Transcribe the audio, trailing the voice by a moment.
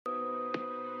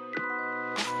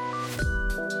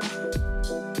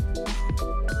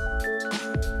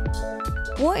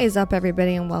What is up,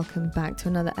 everybody, and welcome back to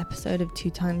another episode of 2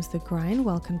 Times the Grind.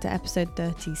 Welcome to episode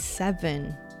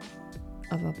 37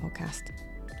 of our podcast,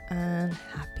 and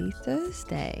happy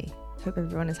Thursday. Hope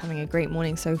everyone is having a great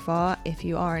morning so far. If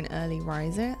you are an early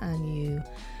riser and you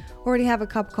already have a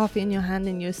cup of coffee in your hand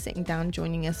and you're sitting down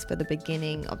joining us for the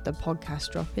beginning of the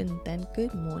podcast drop-in, then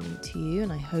good morning to you,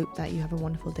 and I hope that you have a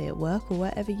wonderful day at work or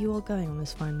wherever you are going on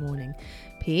this fine morning.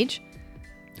 Paige,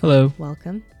 hello.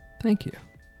 Welcome. Thank you.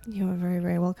 You are very,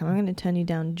 very welcome. I'm going to turn you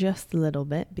down just a little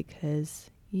bit because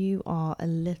you are a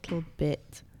little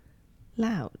bit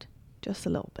loud. Just a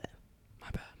little bit.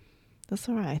 My bad. That's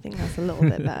all right. I think that's a little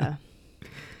bit better.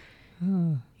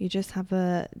 You just have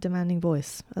a demanding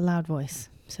voice, a loud voice.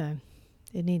 So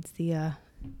it needs the,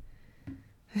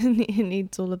 it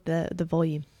needs all of the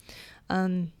volume.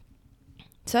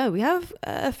 So we have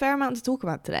a fair amount to talk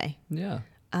about today. Yeah.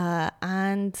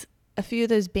 And a few of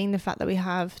those being the fact that we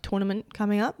have tournament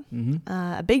coming up,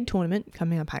 a big tournament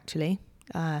coming up, actually.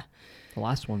 The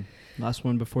last one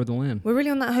before the LAN. We're really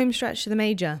on that home stretch to the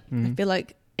major. I feel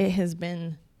like it has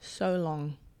been so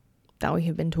long that we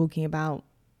have been talking about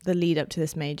the lead up to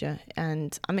this major,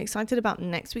 and I'm excited about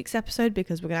next week's episode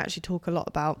because we're going to actually talk a lot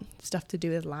about stuff to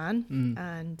do with LAN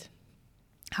and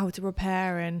how to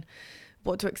prepare and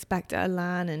what to expect at a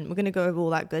LAN, and we're going to go over all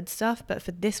that good stuff. But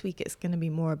for this week, it's going to be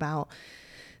more about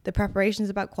the preparations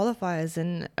about qualifiers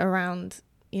and around,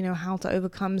 you know, how to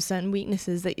overcome certain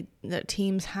weaknesses that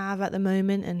teams have at the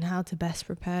moment and how to best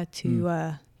prepare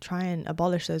to try and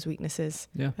abolish those weaknesses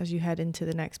as you head into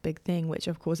the next big thing, which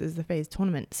of course is the FaZe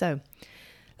tournament. So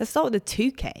let's start with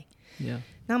the 2K. Yeah.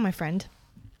 Now, my friend,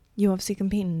 you obviously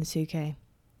competing in the 2K.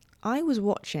 I was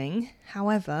watching,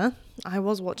 however,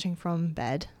 from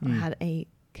bed. I had a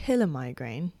killer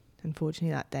migraine. Unfortunately,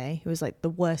 that day it was like the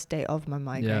worst day of my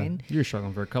migraine. You were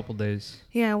struggling for a couple days.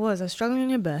 I was struggling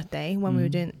on your birthday when we were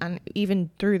doing, and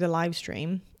even through the live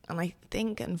stream, and I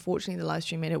think unfortunately the live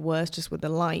stream made it worse just with the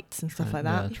lights and stuff like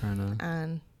that.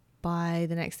 And by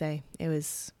the next day it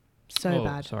was so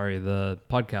bad. Sorry, the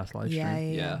podcast live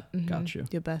stream. Got you.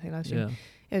 Your birthday live stream.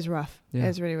 It was rough. It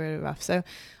was really, really rough. So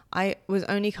I was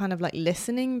only kind of like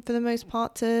listening for the most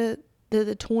part to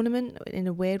the tournament in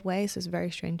a weird way, so it's very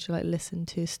strange to like listen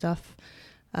to stuff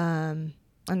and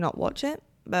not watch it,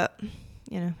 but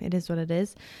you know, it is what it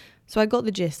is. So I got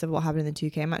the gist of what happened in the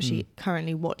 2K. I'm actually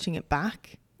currently watching it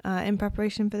back in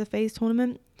preparation for the FaZe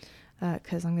tournament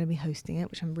because I'm going to be hosting it,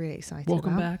 which I'm really excited about.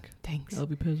 Welcome back. Thanks.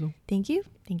 LB Pizzle. Thank you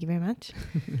very much.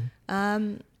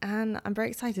 And I'm very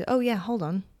excited. Oh yeah, hold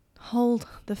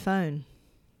the phone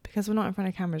because we're not in front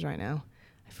of cameras right now.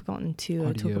 I've forgotten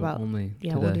to talk about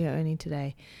audio only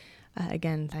today.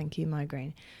 Again, thank you,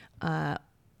 migraine. I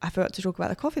forgot to talk about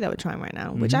the coffee that we're trying right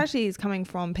now, which actually is coming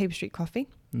from Paper Street Coffee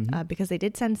because they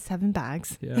did send 7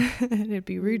 bags. It'd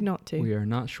be rude not to. We are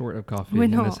not short of coffee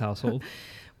in this household.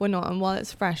 We're not, and while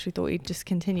it's fresh, we thought we'd just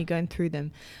continue going through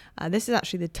them. This is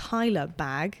actually the Tyler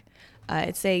bag.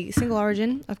 It's a single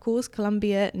origin, of course,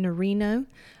 Colombia Narino.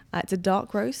 It's a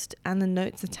dark roast, and the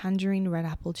notes are tangerine, red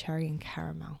apple, cherry, and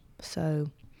caramel. So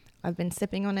I've been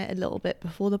sipping on it a little bit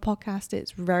before the podcast.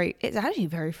 It's actually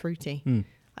very fruity.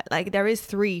 Like there is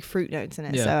 3 fruit notes in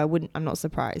it, so I'm not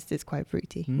surprised. It's quite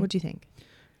fruity. What do you think?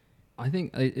 I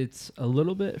think it's a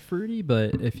little bit fruity,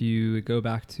 but if you go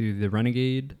back to the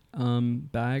Renegade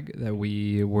bag that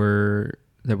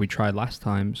we tried last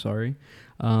time,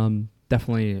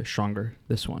 definitely stronger,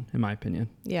 this one, in my opinion.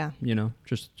 Yeah. You know,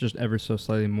 just ever so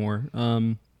slightly more.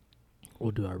 We'll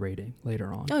do our rating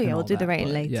later on. Oh yeah, we'll do the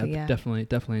rating later. Yeah,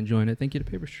 definitely enjoying it. Thank you to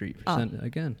Paper Street for sending it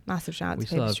again. Massive shout out to Paper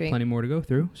Street. We still have plenty more to go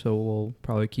through, so we'll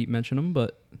probably keep mentioning them.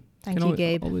 But thank you,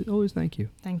 Gabe. Always thank you.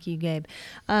 Thank you, Gabe.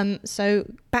 So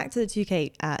back to the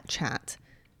 2K chat.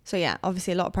 So yeah,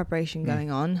 obviously a lot of preparation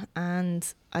going on,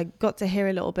 and I got to hear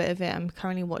a little bit of it. I'm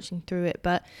currently watching through it,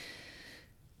 but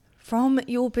from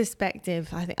your perspective,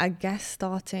 I guess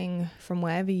starting from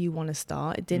wherever you want to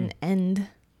start, it didn't end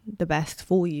the best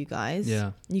for you guys.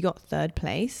 You got 3rd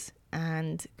place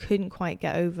and couldn't quite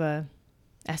get over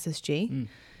SSG.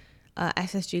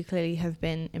 SSG clearly have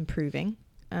been improving.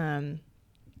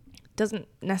 Doesn't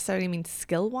necessarily mean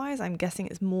skill wise. I'm guessing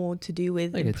it's more to do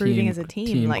with like improving as a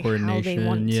team, like how they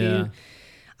want to,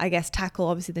 I guess, tackle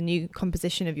obviously the new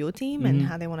composition of your team and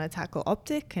how they want to tackle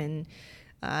OpTic, and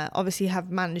obviously have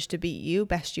managed to beat you,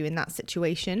 best you in that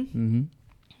situation.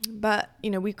 But,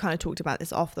 you know, we've kind of talked about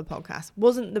this off the podcast.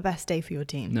 Wasn't the best day for your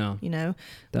team. No. You know,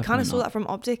 we kind of saw that from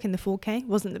OpTic in the 4K.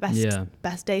 Wasn't the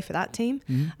best day for that team.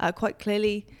 Quite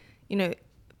clearly, you know,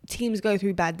 teams go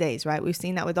through bad days, right? We've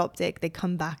seen that with OpTic. They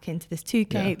come back into this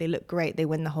 2K, they look great, they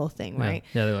win the whole thing, right?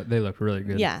 Yeah, they look really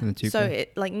good in the 2K. So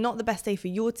it, like, not the best day for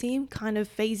your team, kind of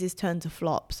FaZe's turn to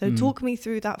flop. So talk me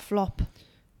through that flop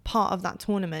part of that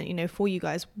tournament, you know, for you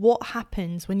guys. What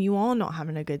happens when you are not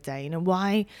having a good day? You know,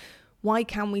 why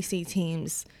can we see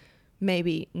teams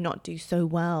maybe not do so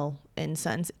well in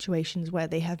certain situations where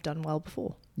they have done well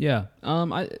before? Yeah.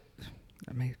 Man,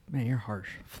 you're harsh.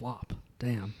 Flop.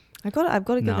 Damn. I've got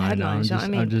to give the headlines. You know what I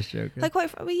mean? I'm just joking. Like, well,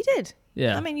 you did.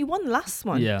 Yeah. I mean, you won the last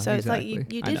one. Yeah. So exactly. It's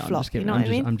like you did flop. You know what I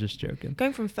mean? I'm just joking.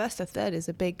 Going from first to third is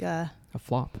a big a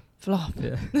flop. Flop.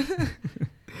 Yeah.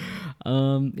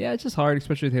 Yeah, it's just hard,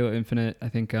 especially with Halo Infinite. I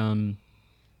think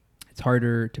it's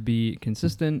harder to be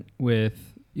consistent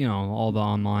with, you know, all the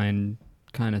online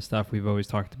kind of stuff we've always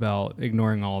talked about,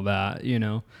 ignoring all that, you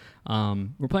know.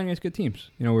 We're playing against good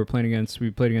teams. You know, we played against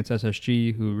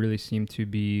SSG, who really seem to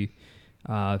be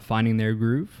finding their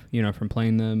groove, you know, from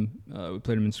playing them. We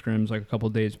played them in scrims like a couple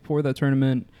of days before that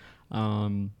tournament.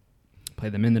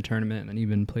 Played them in the tournament, and then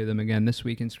even play them again this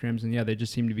week in scrims. And yeah, they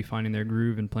just seem to be finding their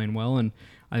groove and playing well. And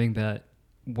I think that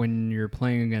when you're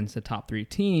playing against a top 3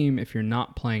 team, if you're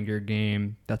not playing your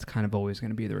game, that's kind of always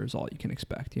going to be the result you can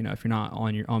expect. You know, if you're not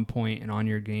on point and on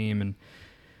your game, and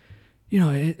you know,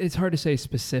 it's hard to say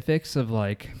specifics of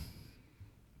like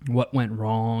what went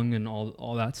wrong and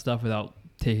all that stuff without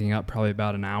taking up probably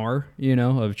about an hour, you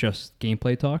know, of just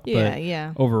gameplay talk.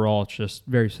 Yeah. Overall, it's just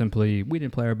very simply, we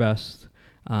didn't play our best.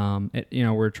 You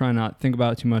know, we're trying not to think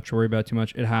about it too much or worry about it too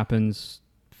much. It happens.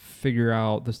 Figure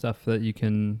out the stuff that you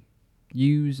can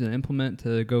use and implement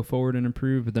to go forward and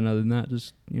improve. But then other than that,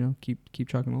 just, you know, keep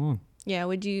trucking along. Yeah.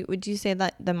 Would you say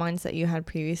that the mindset you had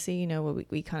previously, you know, where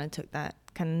we kind of took that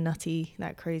kind of nutty,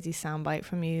 that crazy soundbite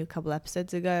from you a couple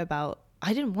episodes ago about,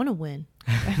 I didn't want to win.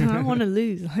 I don't want to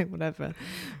lose, like whatever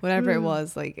it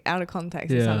was, like out of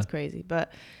context, it sounds crazy.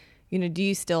 But, you know, do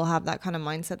you still have that kind of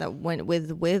mindset that went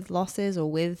with losses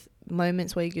or with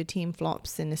moments where your team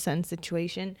flops in a certain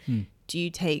situation? Do you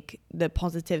take the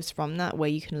positives from that where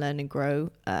you can learn and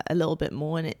grow a little bit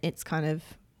more, and it's kind of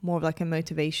more of like a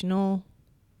motivational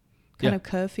kind of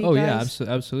curve for you guys? Yeah,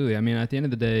 absolutely. I mean, at the end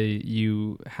of the day,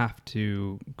 you have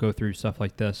to go through stuff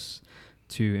like this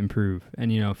to improve.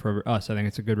 And, you know, for us, I think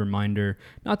it's a good reminder,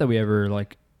 not that we ever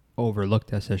like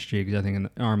overlooked SSG, because I think in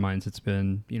our minds it's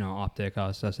been, you know, OpTic,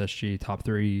 us, SSG, top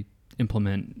 3,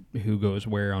 implement who goes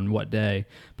where on what day.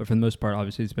 But for the most part,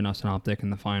 obviously it's been us and OpTic in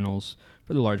the finals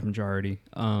for the large majority.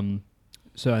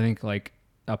 So I think like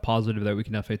a positive that we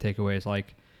can definitely take away is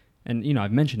like, and you know,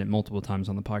 I've mentioned it multiple times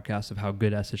on the podcast of how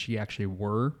good SSG actually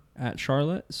were at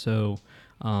Charlotte. So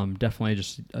definitely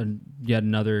just yet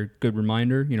another good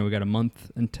reminder. You know, we got a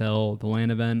month until the LAN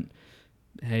event.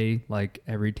 Hey, like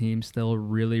every team's still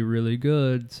really, really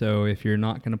good. So if you're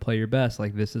not going to play your best,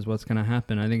 like this is what's going to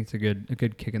happen. I think it's a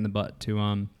good kick in the butt to,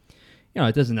 you know,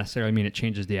 it doesn't necessarily mean it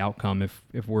changes the outcome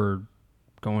if we're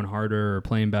going harder or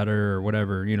playing better or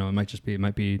whatever. You know, it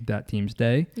might be that team's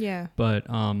day. Yeah. But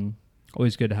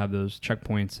always good to have those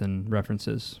checkpoints and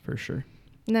references for sure.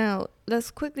 Now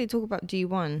let's quickly talk about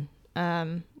G1.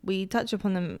 We touch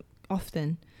upon them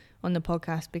often on the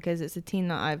podcast because it's a team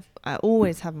that I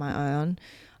always have my eye on.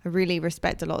 I really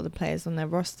respect a lot of the players on their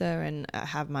roster, and I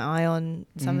have my eye on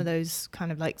some of those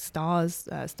kind of like star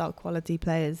quality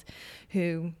players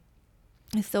who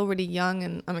are still really young,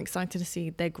 and I'm excited to see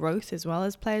their growth as well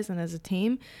as players and as a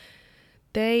team.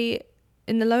 They,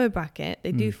 in the lower bracket,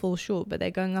 they do fall short, but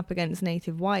they're going up against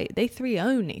Native White. They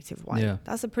 3-0 Native White. Yeah.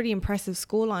 That's a pretty impressive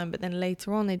scoreline, but then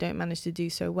later on they don't manage to do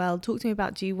so well. Talk to me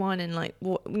about G1 and like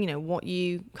what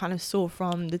you kind of saw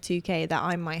from the 2K that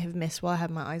I might have missed while I had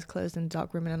my eyes closed in a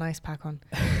dark room and an ice pack on.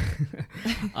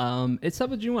 It's tough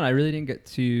with G1. I really didn't get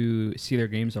to see their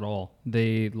games at all.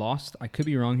 They lost. I could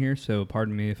be wrong here, so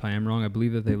pardon me if I am wrong. I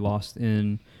believe that they lost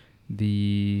in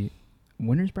the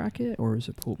winners bracket, or is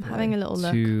it pool play? Having a little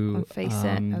look on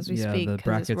FaceIt as we speak. Yeah, the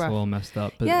bracket's a little messed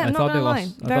up. But yeah, I thought they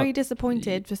lost. Very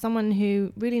disappointed for someone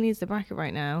who really needs the bracket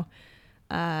right now.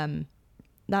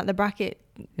 That the bracket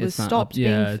was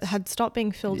had stopped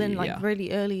being filled in like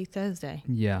really early Thursday.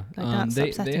 Yeah, like that's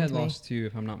they had to me. lost to,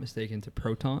 if I'm not mistaken, to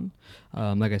Proton.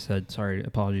 Like I said, sorry,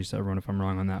 apologies to everyone if I'm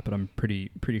wrong on that, but I'm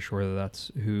pretty sure that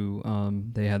that's who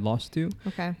they had lost to.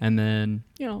 Okay. And then,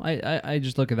 you know, I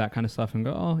just look at that kind of stuff and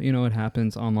go, oh, you know, it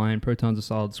happens online. Proton's a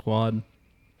solid squad.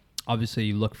 Obviously,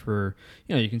 you look for,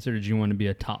 you know, you consider G1 to be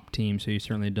a top team, so you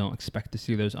certainly don't expect to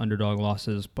see those underdog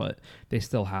losses, but they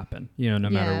still happen, you know,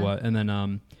 no matter what. And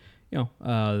then, you know,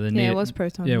 it was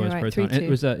Proton. Yeah, it was right, Proton. 3-2. It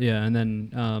was that, yeah. And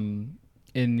then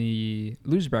in the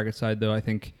loser bracket side, though, I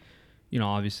think,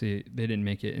 obviously they didn't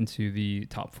make it into the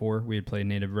top 4. We had played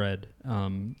Native Red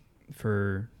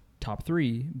for top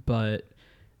 3, but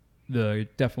the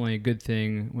definitely a good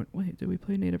thing. Wait, did we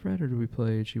play Native Red or did we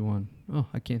play G1? Oh,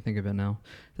 I can't think of it now.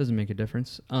 Doesn't make a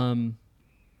difference.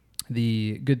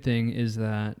 The good thing is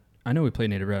that I know we played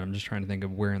Native Red. I'm just trying to think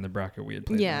of where in the bracket we had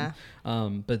played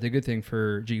them. But the good thing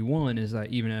for G1 is that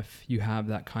even if you have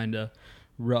that kind of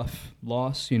rough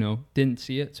loss, didn't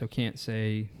see it, so can't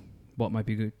say what might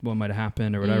be good, what might have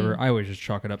happened or whatever. I always just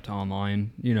chalk it up to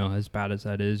online. As bad as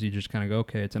that is, you just kind of go,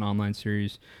 okay, it's an online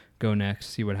series. Go next,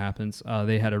 see what happens.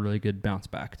 They had a really good bounce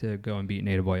back to go and beat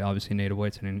Native White. Obviously, Native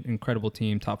White's an incredible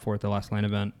team, top 4 at the last LAN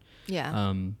event.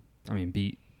 Yeah.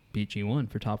 Beat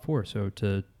G1 for top 4. So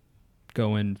to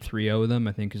go in 3-0 with them,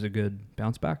 I think is a good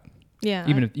bounce back. Yeah.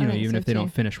 Even if they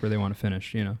don't finish where they want to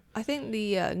finish, I think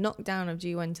the knockdown of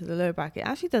G1 to the lower bracket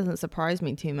actually doesn't surprise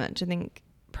me too much. I think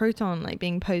Proton,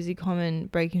 being Posey Common,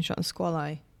 Breaking Shot, and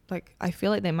Squally, I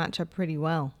feel like they match up pretty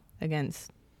well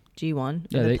against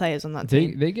G1 and the players on that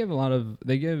team. They give a lot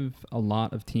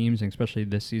of teams, and especially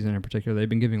this season in particular, they've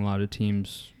been giving a lot of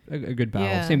teams a good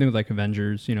battle. Same thing with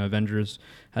Avengers. Avengers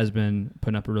has been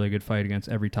putting up a really good fight against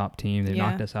every top team. They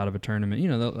knocked us out of a tournament.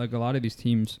 A lot of these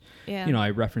teams. I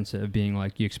reference it of being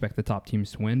you expect the top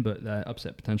teams to win, but that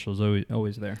upset potential is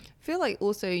always there. I feel like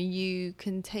also you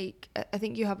can take. I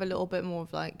think you have a little bit more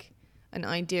of an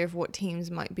idea of what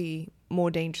teams might be more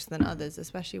dangerous than others,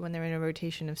 especially when they're in a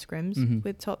rotation of scrims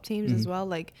with top teams as well.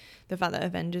 The fact that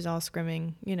Avengers are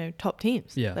scrimming, top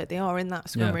teams. Yeah. They are in that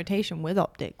scrim rotation with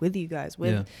OpTic, with you guys,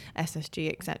 with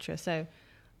SSG, etc. So,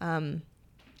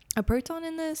 are Proton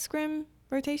in the scrim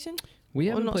rotation? We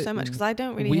haven't not played, so much because I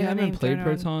don't really. We hear haven't played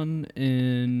Proton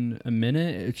in a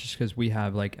minute. It's just because we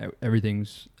have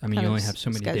everything's. You only have so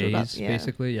many days,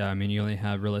 basically. Yeah, you only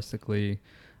have realistically.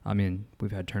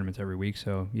 We've had tournaments every week,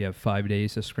 so you have 5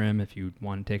 days to scrim. If you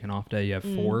want to take an off day, you have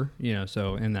 4.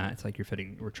 So in that, it's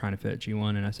we're trying to fit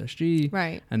G1 and SSG,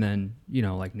 right? And then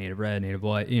Native Red, Native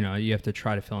White. You have to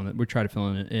try to fill in. We try to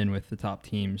fill it in with the top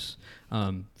teams.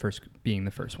 First being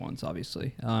the first ones,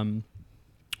 obviously.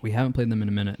 We haven't played them in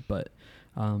a minute, but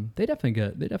they definitely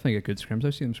get good scrims.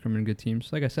 I've seen them scrimming good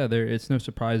teams. Like I said, it's no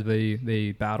surprise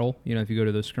they battle. If you go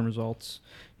to those scrim results,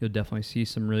 you'll definitely see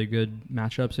some really good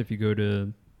matchups. If you go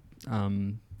to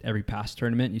every past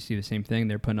tournament, you see the same thing.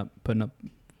 They're putting up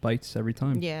fights every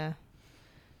time. Yeah.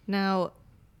 Now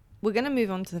we're gonna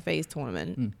move on to the FaZe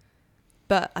tournament,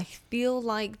 but I feel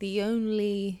like the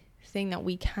only thing that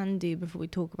we can do before we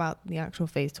talk about the actual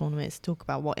FaZe tournament is talk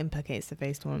about what implicates the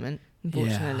FaZe tournament.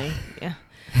 Unfortunately, yeah.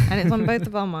 And it's on both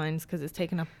of our minds because it's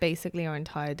taken up basically our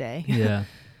entire day.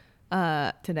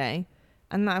 Yeah. Today.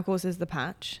 And that, of course, is the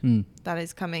patch that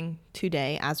is coming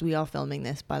today as we are filming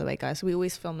this, by the way, guys. So we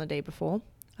always film the day before.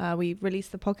 We release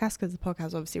the podcast because the podcast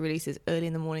obviously releases early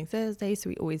in the morning Thursday, so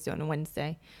we always do it on a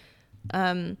Wednesday.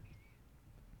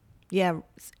 Yeah,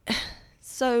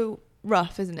 so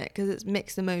rough, isn't it? Because it's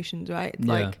mixed emotions, right?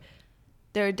 It's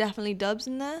there are definitely dubs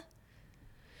in there.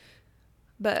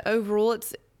 But overall,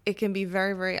 it can be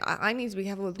very, very... I need to be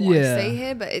careful with what I say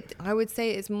here, but I would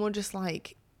say it's more just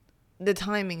the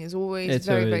timing is always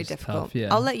very, very difficult. Tough,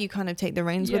 yeah. I'll let you kind of take the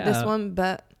reins with this one,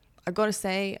 but I got to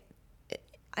say,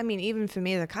 even for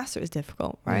me as a caster, it's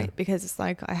difficult, right? Yeah. Because it's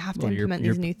I have to implement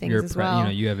these new things as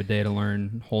well. You have a day to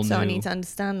learn whole new. So I need to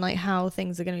understand how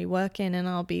things are going to be working, and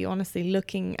I'll be honestly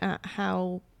looking at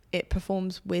how it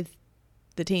performs with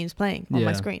the teams playing on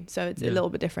my screen. So it's a little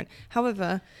bit different.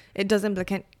 However, it does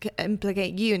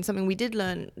implicate you in something we did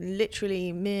learn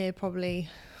literally probably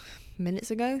 30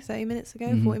 minutes ago, 40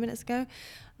 minutes ago,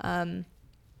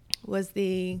 was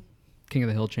the King of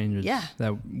the Hill changes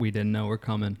that we didn't know were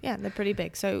coming. Yeah, they're pretty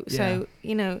big. So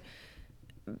in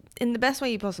the best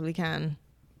way you possibly can,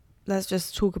 let's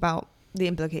just talk about the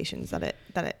implications that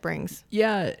it brings.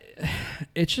 Yeah,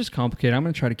 it's just complicated. I'm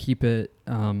going to try to keep it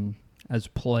as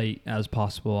polite as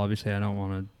possible. Obviously, I don't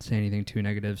want to say anything too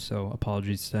negative, so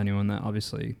apologies to anyone that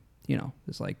obviously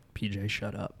is PJ,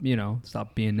 shut up,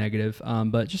 stop being negative.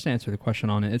 But just to answer the question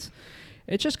on it,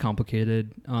 it's just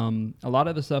complicated. A lot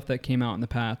of the stuff that came out in the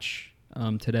patch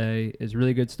today is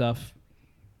really good stuff.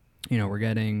 We're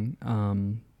getting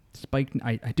spike.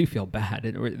 I do feel bad.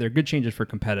 They're good changes for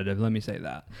competitive. Let me say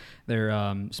that.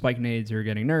 They're spike nades are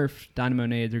getting nerfed. Dynamo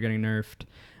nades are getting nerfed.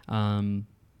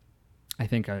 I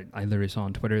think I literally saw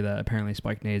on Twitter that apparently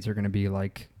spike nades are going to be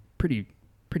pretty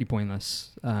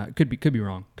pointless. Could be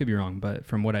wrong, but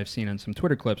from what I've seen in some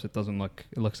Twitter clips, it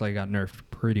looks like it got nerfed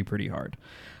pretty hard.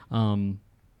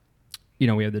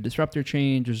 we have the disruptor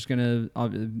change, which is going to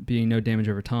be no damage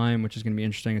over time, which is going to be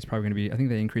interesting. It's probably going to be, I think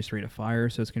they increased rate of fire,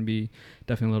 so it's going to be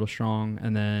definitely a little strong.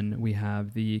 And then we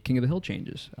have the King of the Hill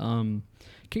changes.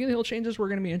 King of the Hill changes were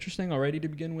going to be interesting already to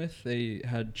begin with. They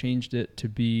had changed it to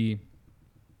be,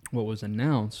 what was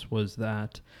announced was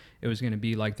that it was going to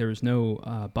be like there was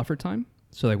no buffer time.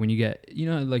 So like when you get,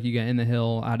 like you get in the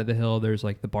hill, out of the hill, there's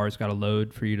like the bar's got to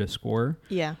load for you to score.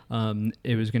 Yeah.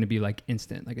 It was going to be like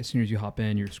instant. Like as soon as you hop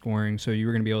in, you're scoring. So you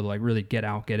were going to be able to like really get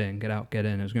out, get in, get out, get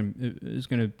in. It was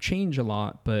going to change a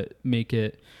lot, but make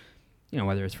it,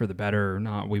 whether it's for the better or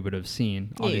not, we would have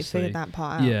seen. Obviously, you figured that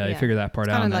part out. Yeah, you figured that part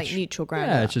it's out. Kind of like neutral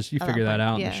ground. Yeah, it's just you figure that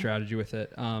out and the strategy with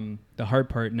it. The hard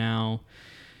part now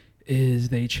is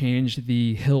they changed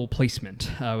the hill placement,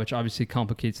 which obviously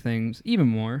complicates things even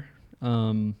more.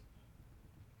 Yeah,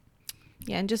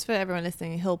 and just for everyone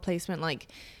listening, hill placement, like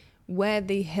where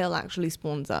the hill actually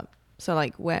spawns up. So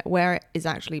like where it is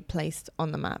actually placed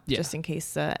on the map, just in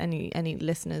case any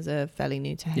listeners are fairly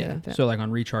new to Halo Infinite. So like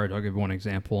on Recharge, I'll give one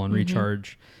example. On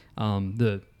Recharge,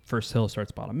 the first hill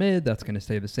starts bottom mid. That's going to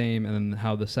stay the same. And then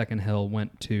how the second hill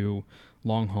went to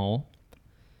long haul,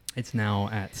 it's now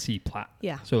at C plat.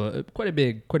 Yeah. So quite a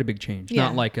big change. Yeah.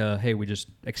 Not like hey, we just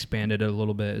expanded it a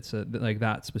little bit. It's like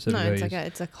that specifically. No,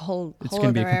 it's a whole. It's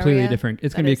going to be a completely different.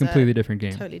 It's going to be a completely different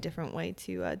game. Totally different way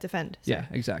to defend. So. Yeah,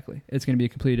 exactly. It's going to be a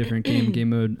completely different game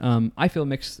mode. I feel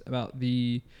mixed about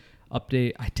the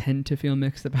update. I tend to feel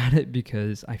mixed about it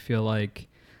because I feel like,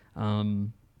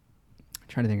 trying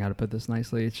to think how to put this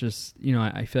nicely. It's just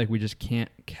I feel like we just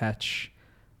can't catch.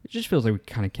 It just feels like we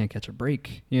kind of can't catch a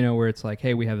break, where it's like,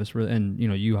 hey, we have this, and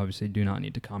you obviously do not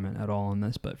need to comment at all on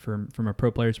this, but from a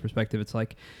pro player's perspective, it's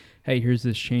like, hey, here's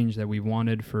this change that we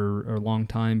wanted for a long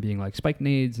time, being like spike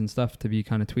nades and stuff to be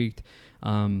kind of tweaked.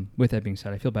 With that being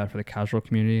said, I feel bad for the casual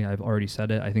community. I've already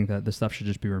said it. I think that the stuff should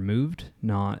just be removed,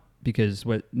 not because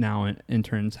what now in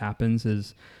turns happens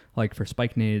is like for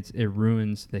spike nades, it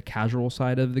ruins the casual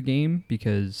side of the game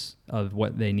because of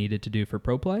what they needed to do for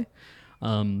pro play.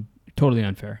 Totally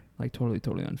unfair, like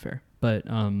totally unfair. But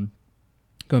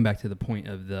going back to the point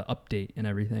of the update and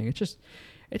everything, it's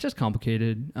just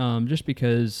complicated. Just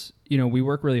because we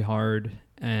work really hard,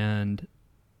 and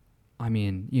I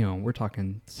mean we're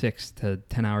talking 6 to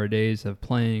 10 hour days of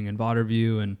playing and VOD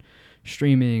review and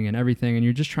streaming and everything, and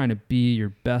you're just trying to be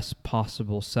your best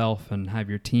possible self and have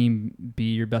your team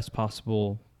be your best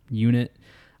possible unit.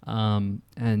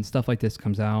 And stuff like this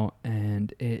comes out,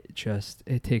 and it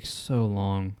takes so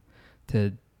long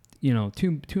to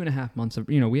 2.5 months of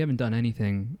we haven't done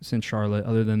anything since Charlotte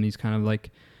other than these kind of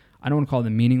like, I don't want to call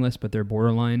them meaningless, but they're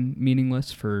borderline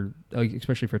meaningless for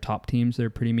especially for top teams. They're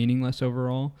pretty meaningless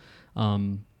overall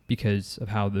because of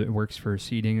how it works for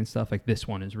seeding and stuff. Like this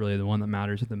one is really the one that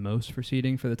matters the most for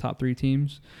seeding for the top 3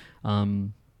 teams,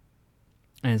 and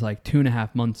it's like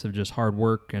 2.5 months of just hard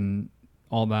work and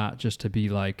all that just to be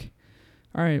like,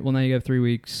 all right, well now you have 3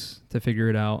 weeks to figure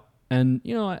it out. And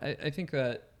I think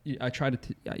that I try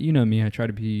to me, I try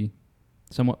to be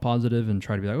somewhat positive and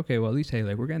try to be like, okay, well at least hey,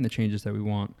 like we're getting the changes that we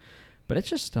want. But it's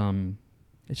just taxing.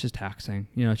 It's just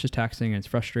taxing and it's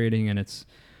frustrating and it's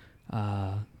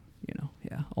all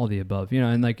the above.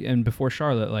 And before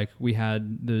Charlotte, like we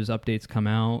had those updates come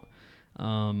out.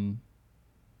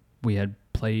 We had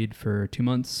played for 2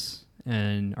 months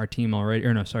and our team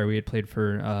we had played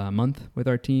for a month with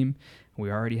our team. We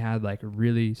already had like a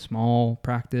really small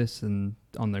practice, and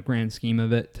on the grand scheme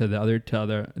of it, to the other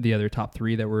top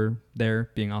 3 that were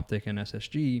there, being OpTic and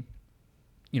SSG,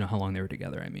 how long they were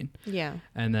together. I mean, yeah.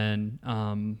 And then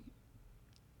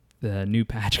the new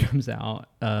patch comes out.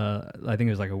 I think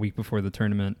it was like a week before the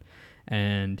tournament,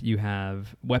 and you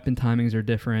have weapon timings are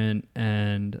different,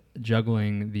 and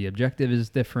juggling the objective is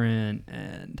different,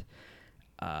 and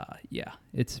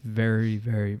it's very,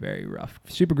 very, very rough.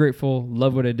 Super grateful.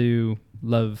 Love what I do.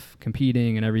 Love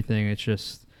competing and everything. It's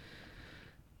just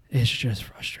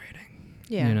frustrating.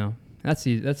 Yeah.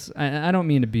 I don't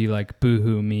mean to be like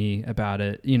boohoo me about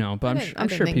it, but I'm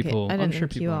sure people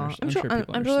understand. I'm sure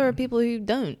there are people who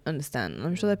don't understand.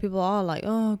 I'm sure there are people who are like,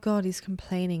 oh God, he's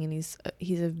complaining and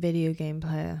he's a video game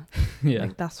player. Yeah.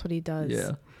 Like that's what he does.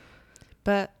 Yeah.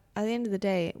 But at the end of the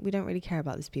day, we don't really care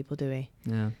about these people, do we?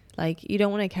 Yeah. Like, you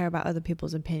don't want to care about other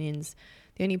people's opinions.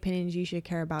 The only opinions you should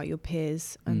care about your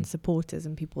peers and supporters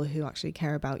and people who actually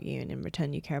care about you, and in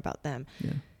return you care about them.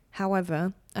 Yeah.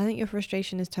 However, I think your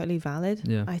frustration is totally valid.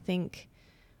 Yeah.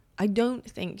 I don't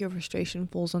think your frustration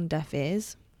falls on deaf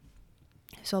ears.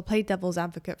 So I'll play devil's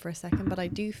advocate for a second, but I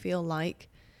do feel like,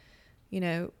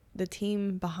 the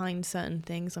team behind certain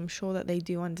things, I'm sure that they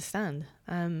do understand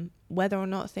whether or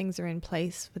not things are in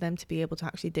place for them to be able to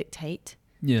actually dictate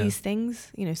these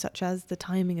things, such as the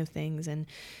timing of things, and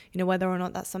whether or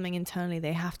not that's something internally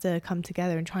they have to come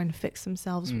together and try and fix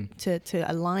themselves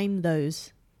to align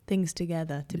those things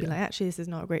together to be like, actually, this is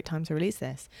not a great time to release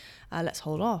this. Let's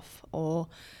hold off, or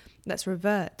let's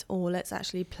revert, or let's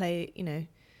actually play,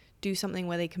 do something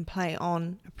where they can play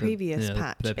on a previous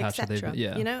patch,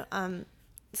 etc.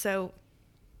 So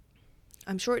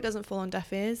I'm sure it doesn't fall on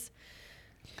deaf ears,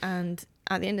 and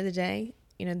at the end of the day,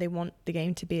 they want the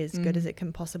game to be as good as it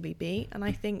can possibly be. And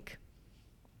I think,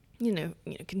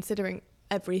 considering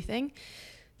everything,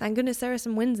 thank goodness there are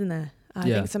some wins in there.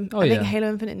 I think Halo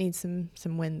Infinite needs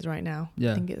some wins right now.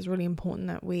 I think it's really important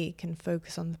that we can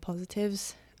focus on the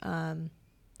positives,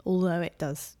 although it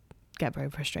does get very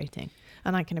frustrating,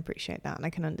 and I can appreciate that and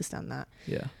I can understand that.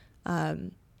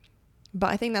 But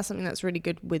I think that's something that's really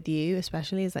good with you,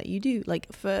 especially, is that you do,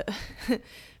 like, for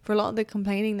for a lot of the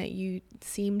complaining that you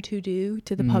seem to do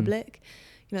to the public,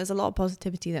 there's a lot of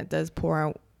positivity that does pour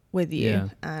out with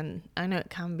you. And I know it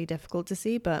can be difficult to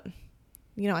see, but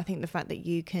I think the fact that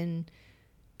you can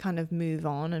kind of move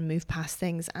on and move past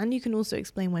things, and you can also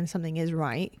explain when something is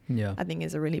right, I think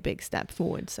is a really big step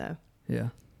forward. So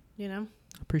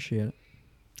appreciate it.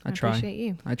 I appreciate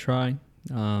you. I try.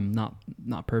 Not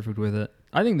perfect with it.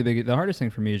 I think the hardest thing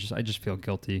for me is I just feel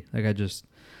guilty. Like, I just,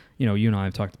 you and I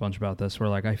have talked a bunch about this, where,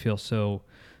 like, I feel so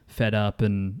fed up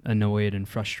and annoyed and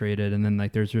frustrated, and then,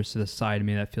 like, there's just this side of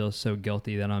me that feels so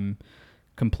guilty that I'm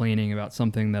complaining about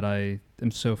something that I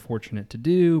am so fortunate to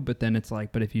do. But then it's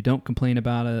like, but if you don't complain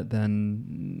about it, then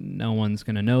no one's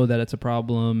gonna know that it's a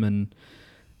problem.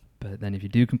 But then if you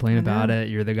do complain about it,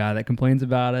 you're the guy that complains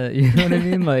about it. You know what I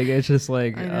mean? Like, it's just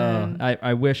like,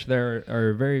 I wish there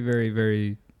are very, very,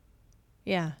 very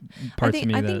parts of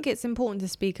me I think it's important to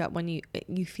speak up when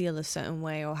you feel a certain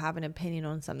way or have an opinion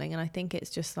on something. And I think it's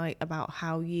just, like, about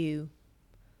how you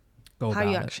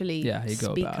actually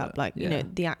speak up. Like,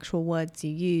 the actual words you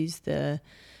use, the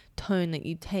tone that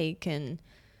you take. And,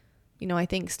 I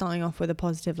think starting off with a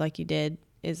positive like you did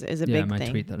is a big my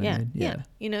thing. Tweet that I made.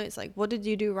 It's like, what did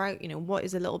you do right? What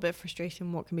is a little bit of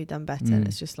frustration? What can be done better? And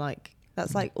it's just like,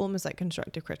 that's like almost like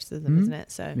constructive criticism, isn't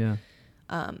it? So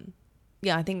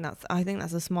I think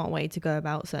that's a smart way to go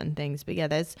about certain things. But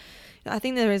I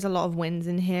think there is a lot of wins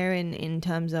in here in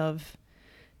terms of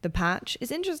the patch.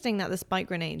 It's interesting that the spike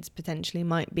grenades potentially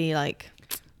might be, like,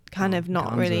 kind of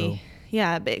not gonzo. really,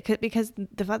 but because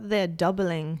the fact that they're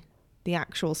doubling the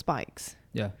actual spikes.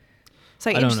 It's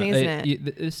like interesting, isn't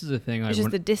it? This is the thing. It's just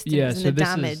the distance and the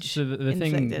damage. So the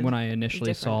thing, when I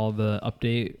initially saw the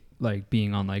update, like,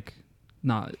 being on, like,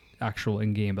 not actual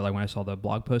in game, but, like, when I saw the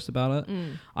blog post about it,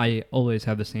 I always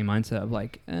have the same mindset of,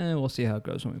 like, we'll see how it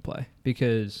goes when we play.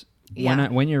 Because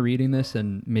when you're reading this,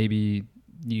 and maybe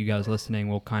you guys listening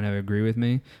will kind of agree with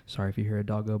me. Sorry if you hear a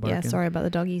doggo barking. Yeah, sorry about the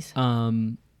doggies.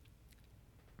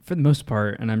 For the most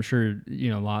part, and I'm sure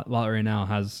a lot right now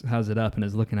has it up and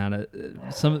is looking at it.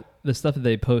 Some of the stuff that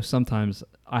they post, sometimes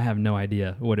I have no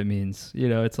idea what it means.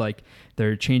 It's like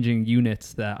they're changing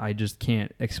units that I just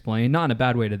can't explain. Not in a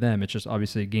bad way to them. It's just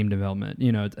obviously game development.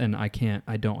 And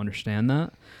I don't understand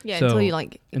that. Yeah, so,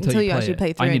 until you actually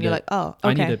play through it, and you're like, oh, okay,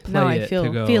 I need to play now I it feel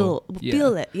to go,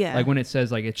 feel it. Yeah, like when it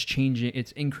says, like, it's changing,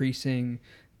 it's increasing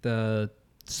the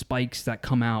spikes that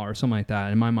come out or something like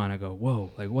that. In my mind, I go,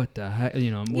 whoa, like, what the heck?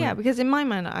 Because in my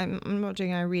mind, I'm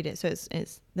watching, I read it, so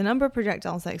it's the number of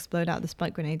projectiles that explode out of the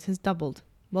spike grenades has doubled,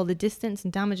 while the distance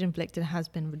and damage inflicted has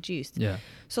been reduced.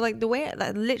 So, like, the way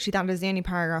that literally, that was the only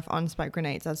paragraph on spike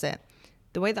grenades, that's it.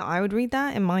 The way that I would read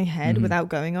that in my head without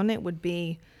going on it would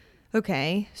be,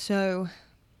 okay, so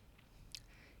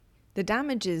the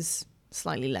damage is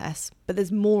slightly less, but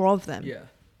there's more of them.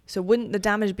 So wouldn't the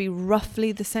damage be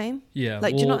roughly the same?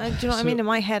 Like, do you know what I mean? In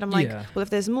my head, I'm like, well, if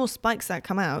there's more spikes that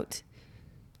come out,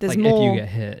 there's like, more. If you get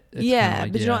hit. It's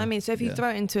but do you know what I mean? So if you throw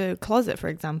it into a closet, for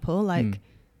example, like,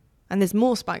 and there's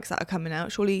more spikes that are coming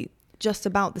out, surely just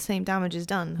about the same damage is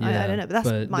done. I don't know, but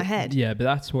that's my head. But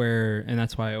that's where, and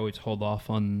that's why I always hold off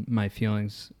on my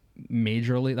feelings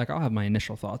majorly. Like, I'll have my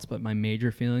initial thoughts, but my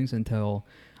major feelings until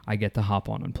I get to hop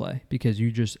on and play, because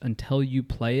until you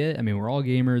play it, I mean, we're all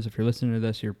gamers. If you're listening to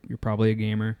this, you're probably a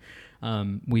gamer.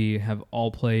 We have all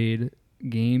played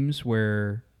games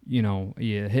where, you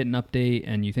hit an update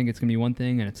and you think it's going to be one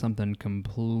thing and it's something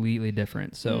completely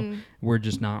different. So we're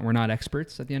not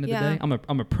experts at the end of the day.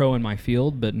 I'm a pro in my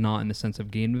field, but not in the sense of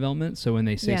game development. So when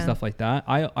they say stuff like that,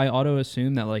 I auto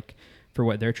assume that, like, for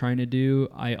what they're trying to do,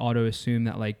 I auto assume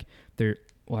that, like, at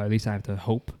least I have to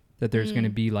hope that there's going to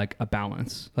be like a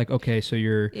balance. Like, okay, so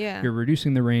you're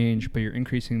reducing the range, but you're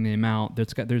increasing the amount. There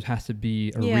has to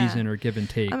be a reason or give and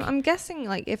take. I'm guessing,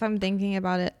 like, if I'm thinking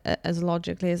about it as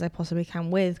logically as I possibly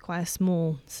can with quite a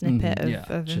small snippet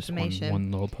of just information,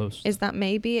 one little post, is that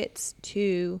maybe it's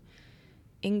to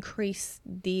increase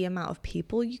the amount of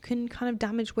people you can kind of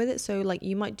damage with it. So like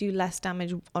you might do less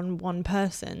damage on one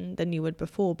person than you would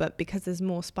before, but because there's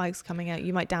more spikes coming out,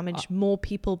 you might damage more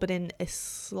people, but in a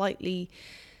slightly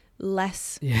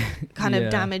less kind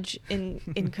of damage in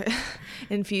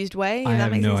infused way. If that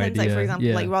makes any sense. Like, for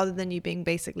example, like rather than you being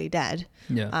basically dead,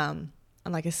 and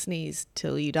like a sneeze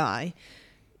till you die,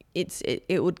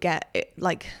 it would get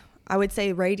like, I would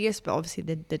say radius, but obviously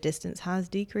the distance has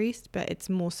decreased, but it's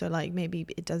more so like maybe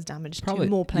it does damage to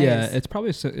more players. Yeah, it's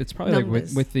probably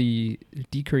numbers. Like with the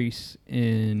decrease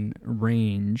in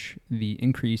range, the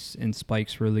increase in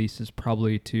spikes release is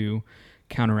probably to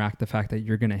counteract the fact that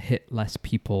you're going to hit less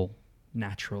people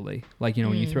naturally. Like, you know,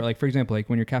 when you throw, like, for example, like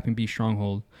when you're capping B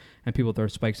Stronghold and people throw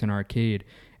spikes in arcade,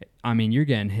 I mean, you're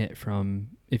getting hit from,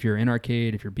 if you're in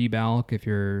arcade, if you're B-Balk, if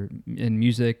you're in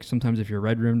music, sometimes if you're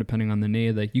Red Room, depending on the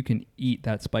nade, like you can eat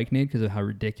that spike nade because of how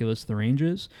ridiculous the range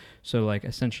is. So like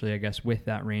essentially, I guess with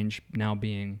that range now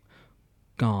being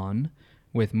gone,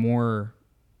 with more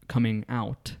coming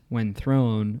out when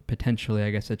thrown, potentially,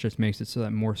 I guess it just makes it so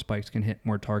that more spikes can hit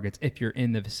more targets if you're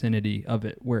in the vicinity of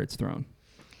it where it's thrown.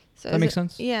 So does that make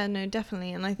sense? Yeah, no,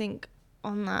 definitely. And I think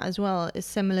on that as well, is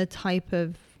similar type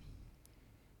of,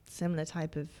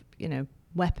 you know,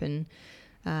 weapon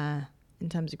in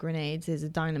terms of grenades is a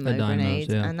dynamo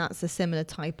grenade, and that's a similar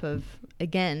type of,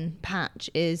 again, patch,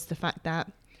 is the fact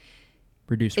that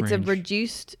it's range. A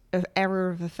reduced error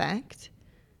of effect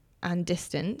and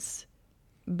distance,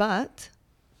 but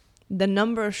the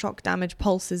number of shock damage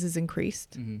pulses is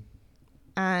increased,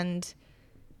 and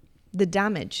the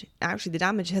damage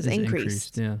has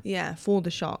increased for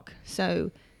the shock.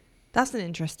 So that's an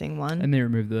interesting one. And they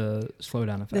removed the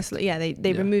slowdown effect.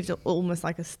 They removed almost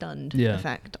like a stunned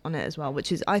effect on it as well,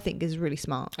 which is, I think, is really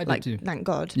smart. I do too. Thank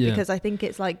God, because I think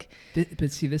it's like.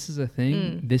 But see, this is a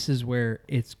thing. This is where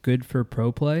it's good for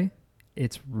pro play.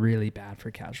 It's really bad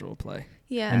for casual play.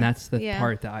 Yeah. And that's the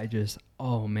part that I just,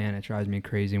 oh man, it drives me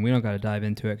crazy. And we don't got to dive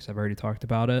into it because I've already talked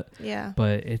about it. Yeah.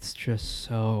 But it's just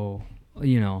so,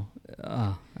 you know,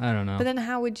 I don't know. But then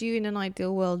how would you, in an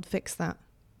ideal world, fix that?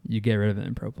 You get rid of it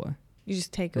in pro play. You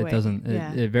just take away.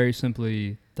 It very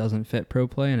simply doesn't fit pro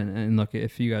play. And look,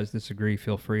 if you guys disagree,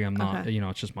 feel free. I'm not, you know,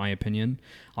 it's just my opinion.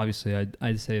 Obviously,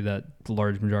 I'd say that the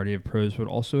large majority of pros would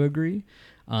also agree.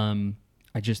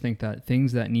 I just think that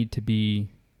things that need to be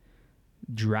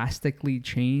drastically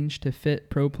changed to fit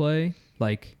pro play,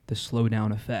 like the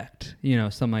slowdown effect, you know,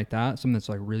 something like that, something that's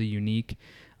like really unique.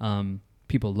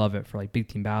 People love it for like big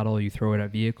team battle. You throw it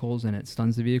at vehicles and it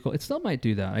stuns the vehicle. It still might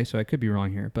do that. So I could be wrong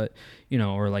here, but you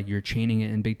know, or like you're chaining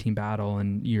it in big team battle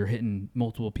and you're hitting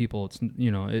multiple people. It's,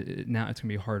 you know, now it's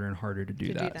gonna be harder and harder to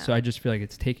do that. So I just feel like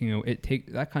it's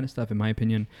that kind of stuff, in my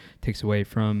opinion, takes away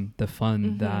from the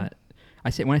fun that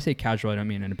when I say casual, I don't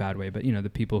mean in a bad way, but you know, the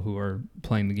people who are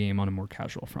playing the game on a more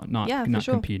casual front, not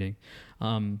competing.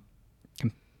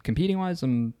 Competing wise,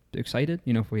 I'm excited.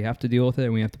 You know, if we have to deal with it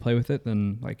and we have to play with it,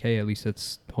 then like, hey, at least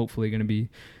it's hopefully going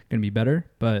to be better.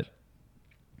 But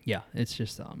yeah, it's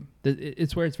just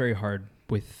it's where it's very hard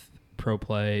with pro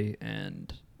play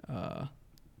and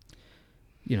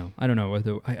you know, I don't know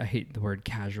whether I hate the word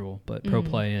casual, but pro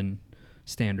play and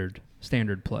standard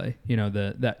play. You know,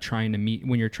 that trying to meet,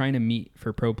 when you're trying to meet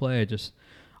for pro play,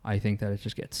 I think that it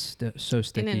just gets so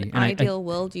sticky. In an ideal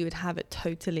world, you would have it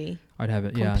totally. I'd have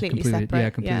it completely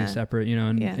separate. Completely separate. You know,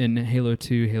 in Halo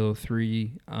 2, Halo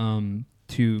 3,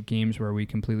 2 games where we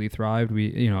completely thrived. I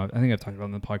think I've talked about it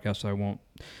on the podcast, so I won't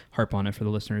harp on it for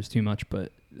the listeners too much.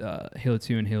 But Halo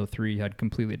 2 and Halo 3 had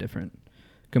completely different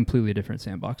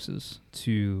sandboxes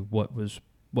to what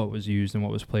was used and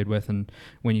what was played with. And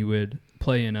when you would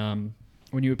play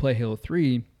Halo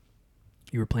 3.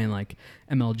 You were playing like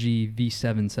MLG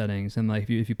V7 settings, and like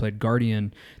if you played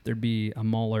Guardian, there'd be a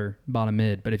Mauler bottom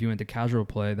mid. But if you went to casual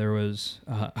play, there was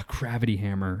a gravity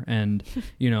hammer, and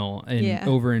you know, and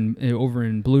over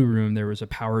in Blue Room there was a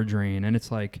power drain, and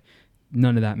it's like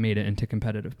none of that made it into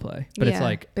competitive play. But it's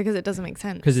like, because it doesn't make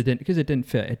sense, because it didn't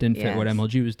fit. It didn't fit what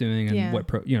MLG was doing and what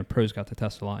pros got to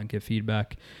test a lot and give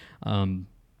feedback.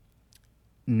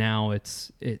 Now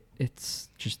it's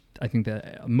just, I think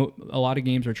that a lot of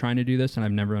games are trying to do this, and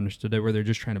I've never understood it, where they're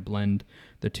just trying to blend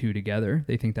the two together.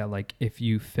 They think that like if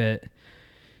you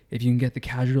can get the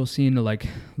casual scene to like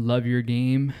love your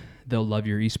game, they'll love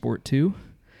your esport too.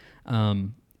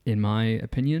 In my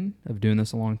opinion, of doing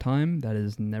this a long time, that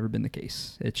has never been the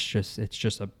case. It's just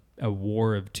a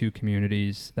war of two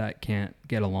communities that can't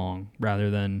get along, rather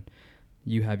than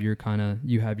you have your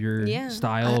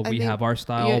style, we have our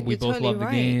style, we both totally love the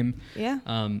game. Yeah.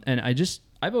 And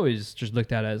I've always just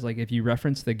looked at it as like, if you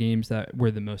reference the games that were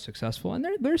the most successful, and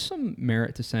there's some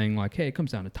merit to saying like, hey, it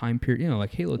comes down to time period,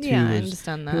 like Halo 2 I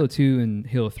understand that. Halo 2 and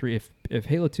Halo 3. If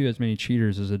Halo 2 has many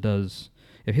cheaters as it does,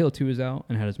 if Halo 2 is out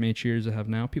and had as many cheaters as it have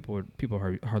now, people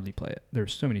hardly play it. There were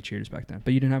so many cheaters back then,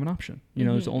 but you didn't have an option. It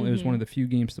was one of the few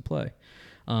games to play.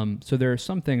 So there are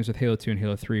some things with Halo 2 and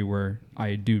Halo 3 where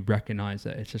I do recognize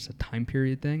that it's just a time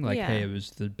period thing. Like, hey, it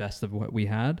was the best of what we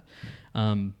had.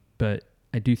 But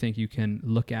I do think you can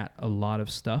look at a lot of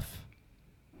stuff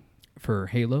for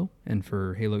Halo and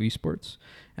for Halo esports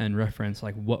and reference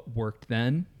like what worked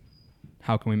then.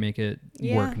 How can we make it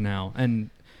work now?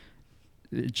 And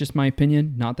it's just my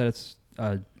opinion. Not that it's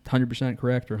 100%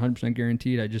 correct or 100%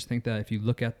 guaranteed. I just think that if you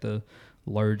look at the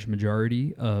large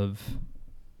majority of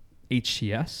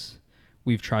HCS,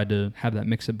 we've tried to have that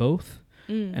mix of both.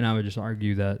 And I would just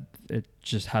argue that it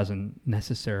just hasn't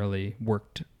necessarily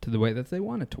worked to the way that they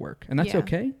want it to work. And that's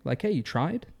okay. Like, hey, you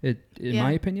tried it, in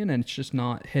my opinion, and it's just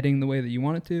not hitting the way that you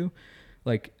want it to.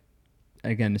 Like,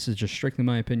 again, this is just strictly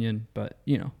my opinion, but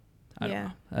I don't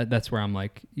know. That's where I'm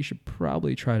like, you should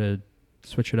probably try to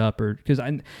switch it up, or because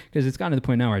it's gotten to the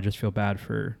point now where I just feel bad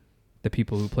for the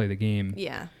people who play the game.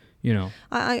 Yeah.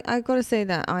 I got to say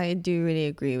that I do really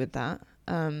agree with that.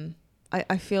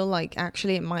 I feel like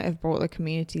actually it might have brought the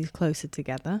communities closer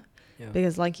together,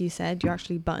 because like you said, you're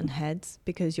actually button heads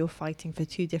because you're fighting for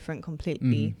two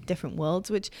completely different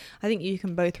worlds, which I think you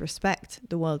can both respect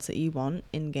the worlds that you want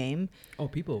in game. Oh,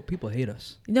 people hate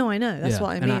us. No, I know. That's what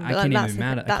I mean. I can't even be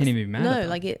mad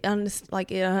at them.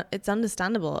 It's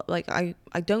understandable. Like I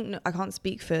don't know. I can't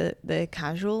speak for the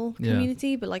casual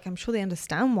community, but like I'm sure they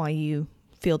understand why you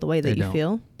feel the way that you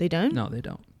feel. They don't? No, they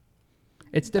don't.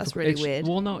 It's difficult. That's really weird.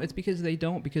 Well, no, it's because they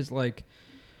don't, because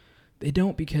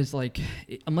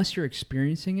unless you're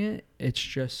experiencing it, it's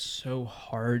just so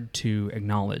hard to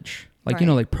acknowledge. Like,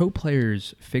 like pro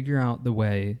players figure out the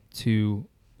way to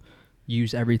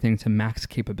use everything to max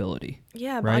capability.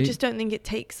 Yeah, but I just don't think it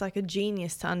takes like a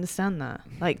genius to understand that.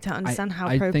 Like to understand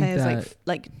how pro players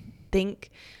like think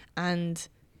and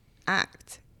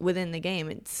act within the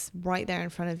game. It's right there in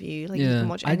front of you. Like you can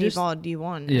watch any VOD you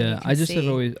want. Yeah, I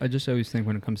just always think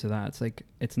when it comes to that, it's like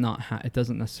it's not it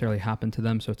doesn't necessarily happen to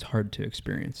them, so it's hard to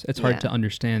experience. It's hard to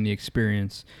understand the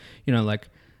experience. Like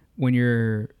when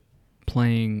you're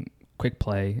playing quick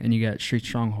play and you get Street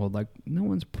Stronghold, like no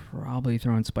one's probably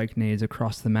throwing spike nades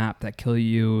across the map that kill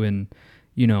you and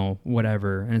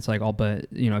whatever. And it's like but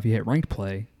if you hit ranked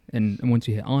play and once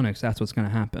you hit Onyx, that's what's going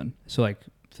to happen. So like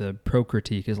the pro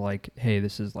critique is like, hey,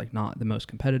 this is like not the most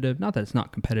competitive. Not that it's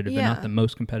not competitive, but not the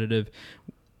most competitive.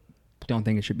 Don't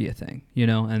think it should be a thing,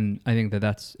 And I think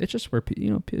it's just where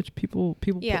people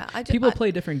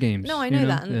play different games. No, I know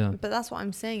that, but that's what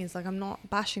I'm saying is like I'm not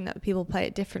bashing that people play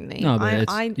it differently. No, but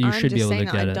you should be able to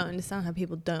get it. I don't understand how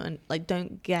people don't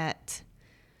get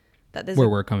that. There's where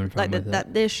we're coming from, like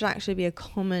that there should actually be a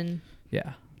common.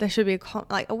 Yeah. There should be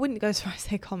I wouldn't go so far as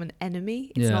say common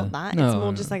enemy. It's not that. It's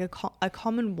more just like a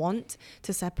common want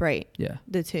to separate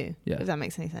the two, if that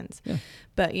makes any sense. Yeah.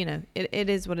 But, it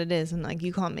is what it is. And like,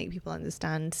 you can't make people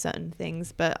understand certain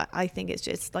things. But I think it's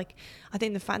just like, I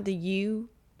think the fact that you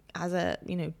as a,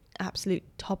 absolute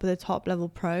top of the top level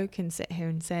pro can sit here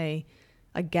and say,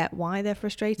 I get why they're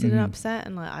frustrated and upset.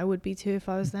 And like, I would be too if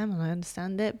I was them, and I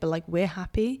understand it. But like, we're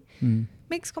happy.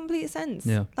 Makes complete sense.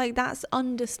 Yeah. Like that's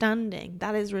understanding.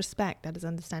 That is respect. That is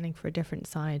understanding for a different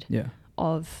side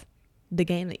of the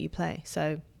game that you play.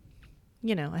 So,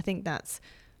 I think that's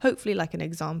hopefully like an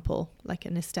example, like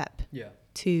in a step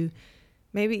to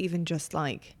maybe even just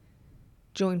like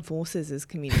join forces as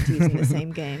communities in the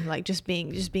same game. Like just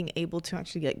being able to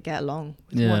actually get along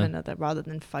with one another rather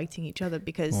than fighting each other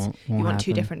because won't you want happen.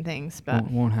 two different things. But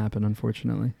won't happen,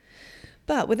 unfortunately.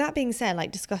 But with that being said,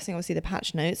 like discussing obviously the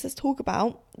patch notes, let's talk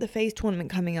about the FaZe tournament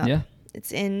coming up. Yeah.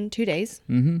 It's in 2 days.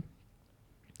 Mm-hmm.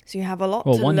 So you have a lot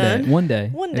to learn. One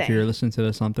day. If you're listening to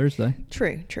this on Thursday.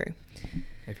 True.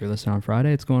 If you're listening on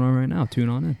Friday, it's going on right now. Tune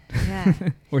on in. Yeah.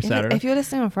 Or Saturday. If you're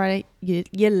listening on Friday,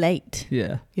 you're late.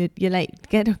 Yeah. You're late.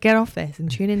 Get off this and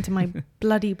tune into my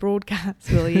bloody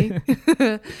broadcast, will you?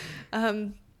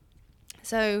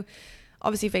 So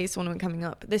obviously FaZe tournament coming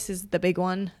up. This is the big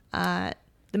one.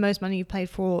 The most money you've played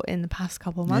for in the past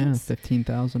couple of months. Yeah,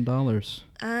 $15,000.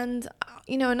 And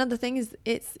another thing is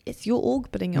it's your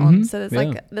org putting it on, so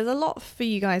there's a lot for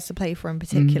you guys to play for in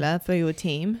particular for your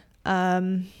team,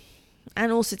 and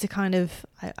also to kind of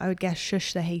I would guess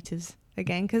shush the haters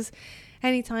again, because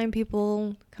anytime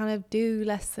people kind of do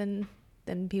less than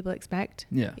than people expect.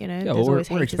 Yeah. You know, yeah, there's well, always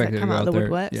we're haters expected that come to go out of the there.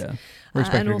 woodworks. Yeah. We're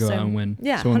expected to go out and win.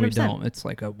 Yeah, so when 100%. we don't, it's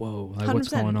like a whoa, like what's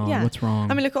 100%, going on? yeah. What's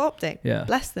wrong? I mean, look at OpTic. Yeah.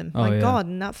 Bless them. Oh, My yeah. God,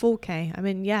 and that 4K. I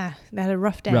mean, yeah, they had a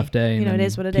rough day. Rough day. You know, and it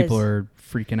is what it people is. are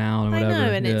freaking out and whatever. I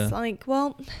know, and yeah. it's like,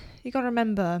 well, you got to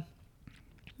remember,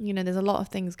 you know, there's a lot of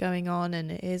things going on,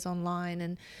 and it is online,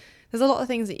 and there's a lot of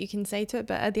things that you can say to it,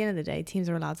 but at the end of the day, teams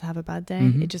are allowed to have a bad day.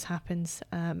 Mhm. It just happens,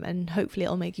 and hopefully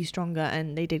it'll make you stronger,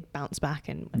 and they did bounce back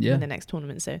and Yeah. win the next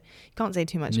tournament, so you can't say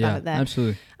too much Yeah, about it there.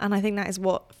 absolutely. And I think that is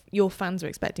what your fans are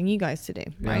expecting you guys to do,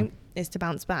 right? Is to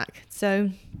bounce back. So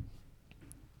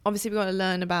obviously we've got to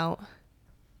learn about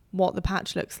what the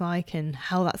patch looks like and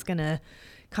how that's going to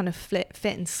kind of fit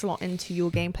and slot into your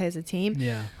gameplay as a team.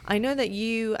 Yeah. I know that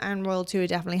you and Royal 2 are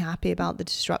definitely happy about the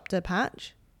Disruptor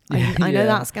patch. Yeah, I know yeah.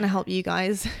 that's going to help you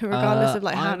guys, regardless of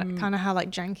like how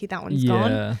like janky that one's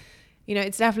gone. You know,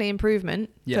 it's definitely improvement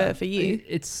for you.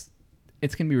 It's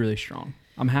going to be really strong.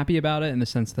 I'm happy about it in the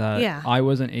sense that Yeah. I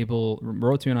wasn't able,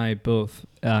 Royal 2 and I both,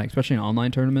 especially in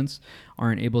online tournaments,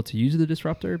 aren't able to use the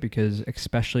Disruptor because,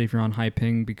 especially if you're on high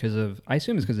ping, because of, I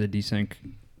assume it's because of desync.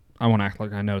 I won't act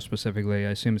like I know specifically.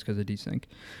 I assume it's because of desync.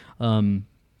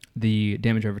 The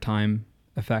damage over time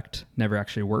effect never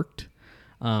actually worked.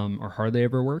 Or hardly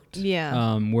ever worked.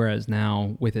 Yeah. Whereas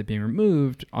now, with it being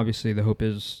removed, obviously the hope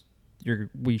is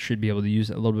we should be able to use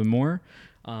it a little bit more.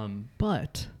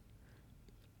 But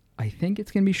I think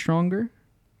it's going to be stronger.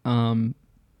 And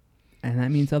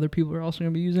that means other people are also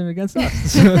going to be using it against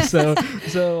us.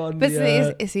 so on But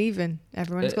the, it's even.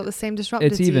 Everyone's got the same disruptor.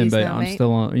 It's even, but now, I'm mate.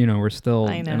 still on, we're still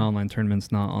I know. in online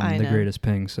tournaments, not on the greatest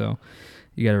ping. So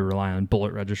you got to rely on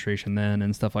bullet registration then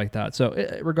and stuff like that. So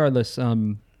regardless,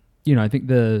 I think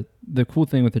the cool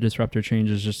thing with the Disruptor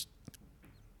change is just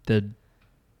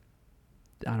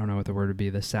I don't know what the word would be,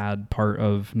 the sad part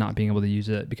of not being able to use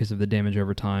it because of the damage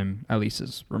over time at least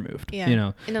is removed.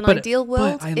 Yeah. In an ideal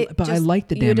world, I like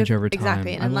the damage over time.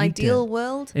 Exactly. In an ideal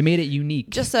world, it made it unique.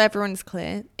 Just so everyone's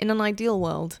clear, in an ideal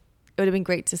world, it would have been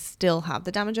great to still have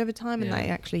the damage over time, and that it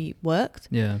actually worked.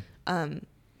 Yeah.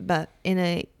 But in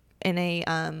a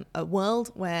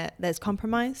world where there's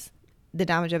compromise, the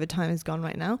damage over time is gone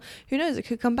right now. Who knows? It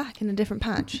could come back in a different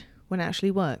patch when it actually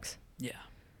works. Yeah.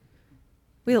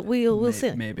 We'll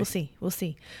see. Maybe. We'll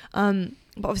see.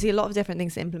 But obviously a lot of different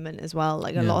things to implement as well.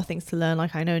 Like a lot of things to learn.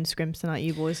 Like I know in scrims tonight,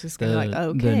 you boys just going like,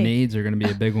 okay. The nades are going to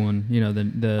be a big one.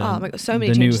 Oh my God, so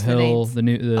many the changes new hill, to the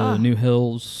nades. New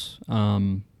hills.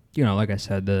 Like I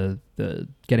said, the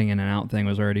getting in and out thing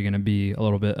was already going to be a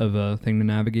little bit of a thing to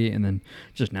navigate, and then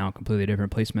just now completely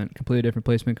different placement, completely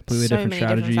different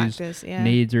strategies. Different factors, yeah.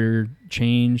 Nades are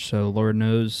changed, so Lord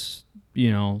knows,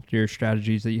 your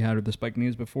strategies that you had with the spike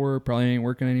nades before probably ain't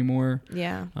working anymore.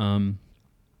 Yeah.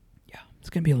 It's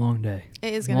gonna be a long day.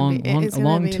 It is gonna be a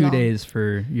long 2 days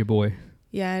for your boy.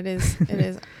 Yeah, it is. It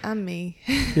is, and me.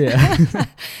 Yeah.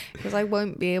 Because I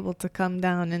won't be able to come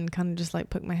down and kind of just like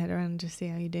poke my head around and just see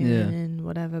how you're doing and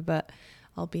whatever. But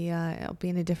I'll be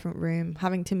in a different room,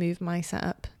 having to move my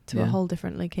setup to a whole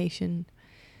different location.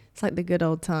 It's like the good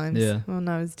old times. Yeah. When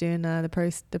I was doing the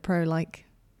pro like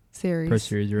series. Pro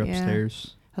series, you're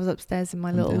upstairs. I was upstairs in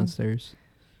my downstairs.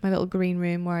 My little green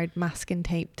room where I'd mask and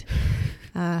taped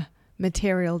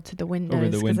material to the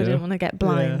windows because I didn't want to get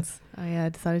blinds. I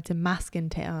decided to mask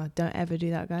and tape. Oh, don't ever do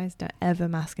that, guys. Don't ever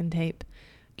mask and tape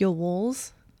your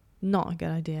walls. Not a good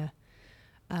idea.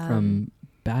 From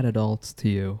bad adults to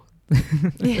you.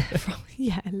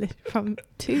 From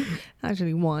two,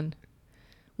 actually one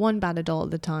bad adult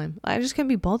at the time. I just couldn't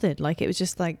be bothered. Like it was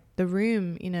just like the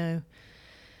room,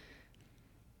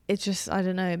 it's just, I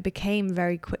don't know, it became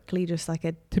very quickly just like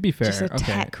to be fair, just a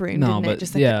tech room, no, didn't but it?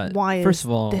 Just like wires, first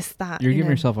of all, this, that. You're giving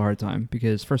yourself a hard time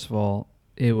because first of all,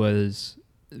 it was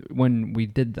when we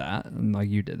did that, and like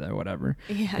you did that, whatever.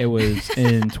 Yeah. It was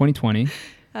in 2020.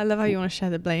 I love how you want to share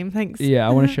the blame. Thanks. Yeah,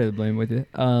 I want to share the blame with you.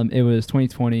 It was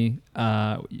 2020.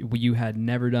 You had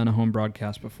never done a home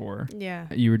broadcast before. Yeah.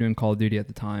 You were doing Call of Duty at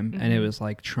the time, and it was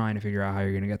like trying to figure out how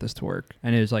you're going to get this to work.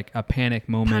 And it was like a panic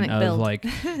moment like,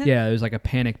 it was like a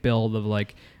panic build of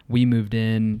like, we moved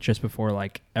in just before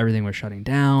like everything was shutting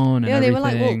down. And they were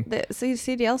like,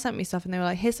 CDL sent me stuff, and they were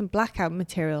like, here's some blackout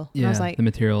material. And I was like, the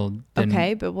material.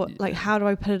 Okay, but what? Like, how do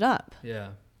I put it up? Yeah.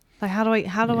 Like, how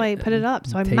do I put it up?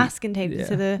 So I mask and tape it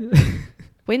to the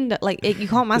window. Like, you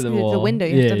can't mask and tape it to the window.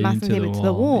 You have to mask and tape it to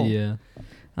the wall. Yeah.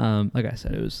 Like I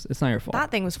said, it's not your fault.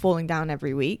 That thing was falling down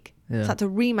every week. Yeah. So I had to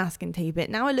remask and tape it.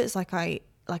 Now it looks like I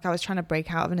like I was trying to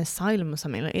break out of an asylum or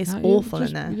something. Like it's awful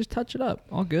in there. You just touch it up.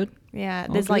 All good. Yeah.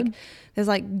 All There's good.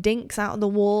 like dinks out of the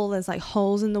wall. There's like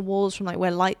holes in the walls from like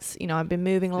where lights, you know, I've been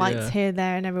moving lights here,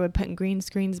 there and everywhere, putting green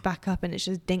screens back up, and it's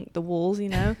just dinked the walls, you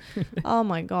know. Oh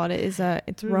my God. It's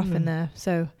rough in there.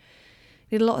 So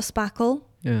need a lot of spackle.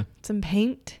 Yeah. Some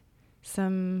paint,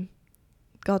 some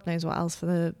God knows what else for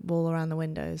the wall around the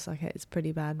windows. Like it's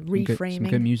pretty bad. Reframing. Some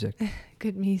good music.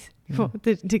 Good music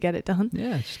to get it done.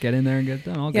 Yeah, just get in there and get it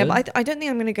done. All good. But I don't think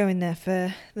I'm going to go in there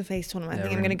for the FaZe tournament. I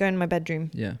think I'm going to go in my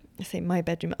bedroom. Yeah. I say my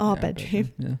bedroom, our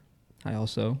bedroom. Yeah. I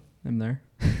also am there.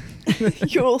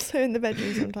 You're also in the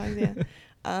bedroom sometimes, yeah.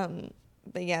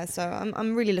 But yeah, so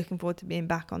I'm really looking forward to being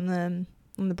back on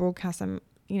the broadcast. I've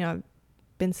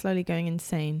been slowly going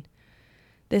insane.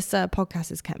 This podcast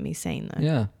has kept me sane though.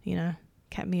 Yeah. You know,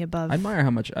 kept me above. I admire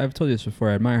how much, I've told you this before,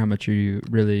 I admire how much you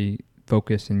really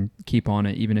focus and keep on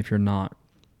it, even if you're not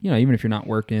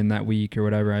working that week or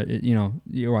whatever.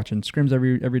 You're watching scrims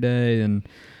every day. And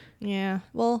yeah,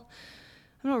 well,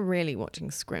 I'm not really watching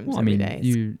scrims every day.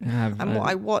 You have.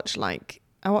 I watch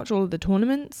all of the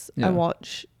tournaments. Yeah.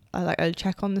 I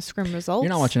check on the scrim results.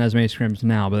 You're not watching as many scrims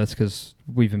now, but that's because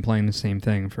we've been playing the same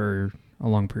thing for a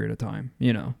long period of time,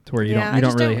 you know, to where I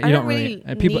don't really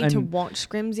need to watch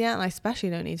scrims yet, and I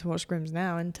especially don't need to watch scrims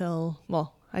now until,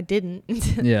 well, I didn't.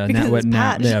 Yeah, now with the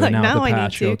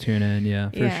patch, you'll tune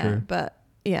in, for sure. But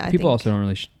yeah, people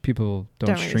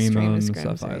don't stream them and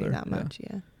stuff either that much.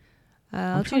 Yeah.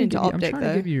 I'll tune into OpTic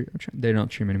though. They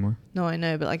don't stream anymore. No, I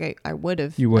know, but like I would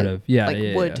have. You would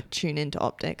have, tune into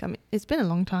OpTic. I mean, it's been a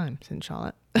long time since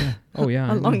Charlotte. Yeah. Oh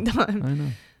yeah, a long time. I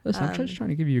know. Listen, I'm just trying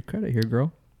to give you credit here,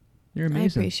 girl. You're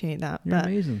amazing. I appreciate that. You're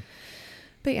amazing.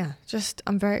 But yeah,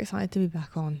 I'm very excited to be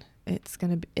back on. It's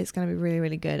gonna be really,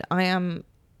 really good. I am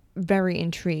very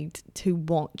intrigued to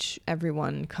watch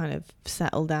everyone kind of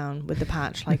settle down with the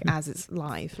patch, like as it's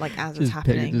live, like as it's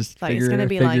happening. It's gonna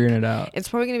be figuring it out. It's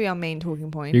probably gonna be our main talking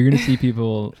point. You're gonna see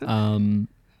people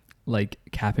like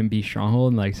cap and B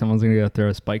stronghold, and like someone's gonna go throw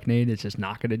a spike nade. It's just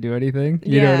not gonna do anything.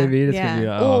 You know what I mean? It's gonna be,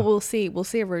 or we'll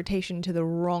see a rotation to the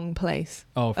wrong place.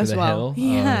 Oh, for the hill.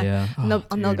 Yeah. And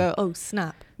they'll go, oh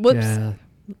snap, whoops. Yeah.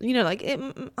 You know, like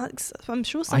I'm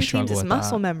sure some teams it's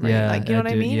muscle memory. Yeah, like, you know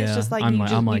what I mean? Yeah. It's just like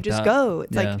you just go.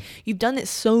 It's like you've done it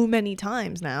so many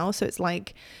times now, so it's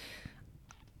like,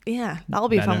 yeah, that'll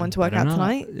be a fun one to work out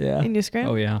tonight. Yeah. In your scrim.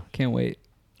 Oh yeah, can't wait.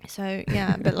 So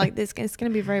yeah, but like it's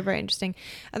going to be very, very interesting.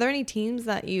 Are there any teams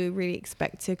that you really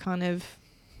expect to kind of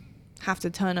have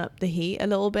to turn up the heat a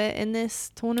little bit in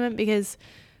this tournament? Because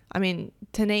I mean,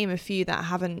 to name a few that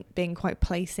haven't been quite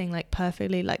placing like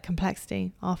perfectly, like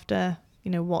Complexity after, you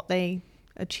know, what they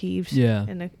achieved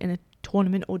in a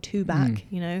tournament or two back,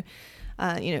 you know,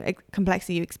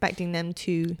 Complexity, you expecting them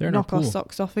to knock our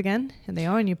socks off again, and they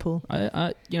are in your pool.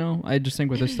 I just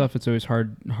think with this stuff, it's always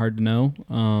hard to know.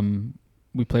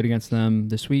 We played against them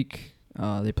this week.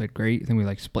 They played great. I think we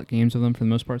like split games with them for the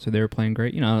most part, so they were playing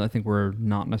great. You know, I think we're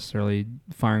not necessarily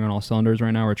firing on all cylinders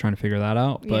right now. We're trying to figure that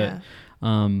out, but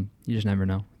you just never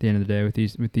know at the end of the day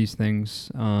with these things.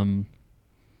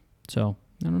 So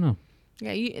I don't know.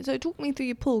 Yeah. So talk me through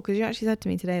your pool, because you actually said to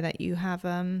me today that you have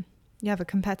a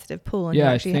competitive pool, and you're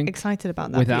actually excited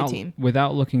about that for your team.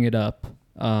 Without looking it up,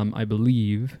 I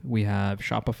believe we have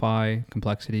Shopify,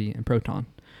 Complexity, and Proton.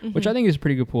 Mm-hmm. Which I think is a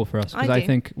pretty good pool for us, because I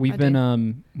think we've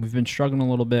been struggling a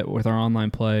little bit with our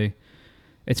online play.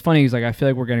 It's funny because like I feel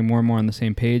like we're getting more and more on the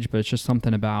same page, but it's just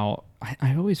something about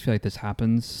I always feel like this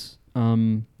happens,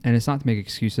 and it's not to make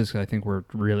excuses, because I think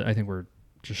we're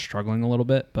just struggling a little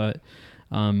bit, but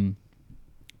I've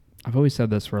always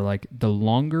said this, where like the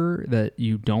longer that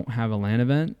you don't have a LAN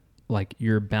event, like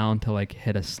you're bound to like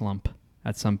hit a slump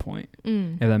at some point,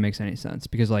 if that makes any sense,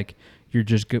 because like you're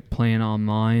just playing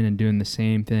online and doing the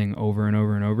same thing over and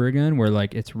over and over again, where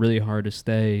like it's really hard to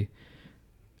stay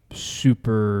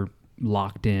super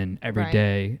locked in every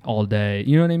day, all day.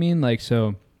 You know what I mean? Like,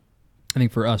 so I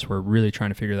think for us, we're really trying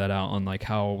to figure that out on like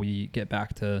how we get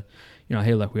back to, you know,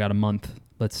 hey, look, we got a month.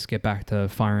 Let's get back to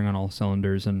firing on all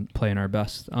cylinders and playing our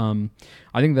best. I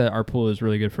think that our pool is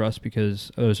really good for us,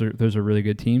 because those are really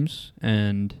good teams,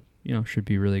 and you know, should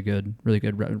be really good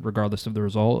regardless of the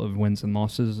result of wins and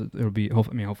losses. It'll be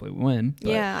hopefully we win.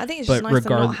 But, I think it's just nice to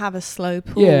not have a slow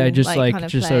pool. Yeah,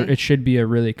 it should be a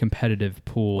really competitive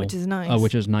pool, which is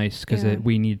nice. Because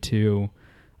we need to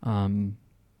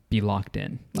be locked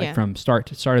in, from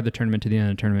start of the tournament to the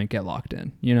end of the tournament, get locked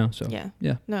in. You know, so yeah.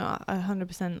 No,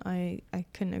 100%. I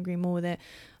couldn't agree more with it.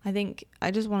 I think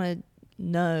I just want to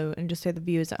know, and just so the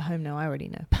viewers at home know, I already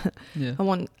know, but I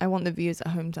want the viewers at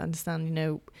home to understand, you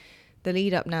know, the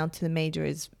lead up now to the major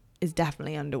is is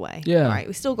definitely underway. Yeah. Right.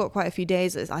 We still got quite a few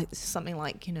days. It's something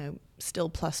like, still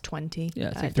plus 20. Yeah.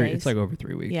 It's like it's like over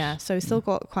 3 weeks. Yeah. So we still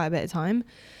got quite a bit of time.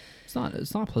 It's not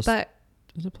plus. But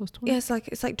is it plus 20? yeah, it's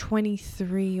like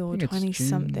 23 or 20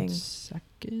 something.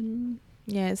 2nd.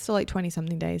 Yeah. It's still like 20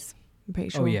 something days. I'm pretty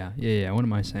sure. Oh yeah. Yeah. What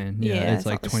am I saying? Yeah. It's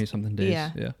like 20 something days.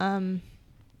 Yeah.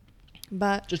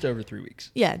 But just over 3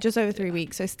 weeks. Yeah, just over 3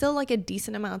 weeks. So still like a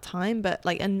decent amount of time, but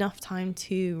like enough time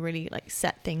to really like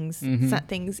set things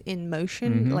in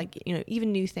motion. Like,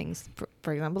 even new things,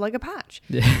 for example, like a patch.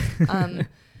 Yeah.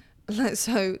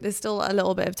 So there's still a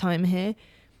little bit of time here,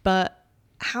 but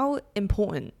how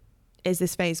important is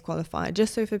this FaZe qualifier?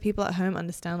 Just so for people at home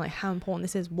understand like how important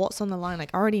this is, what's on the line.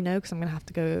 Like I already know because I'm going to have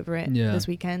to go over it this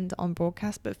weekend on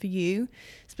broadcast, but for you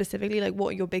specifically, like what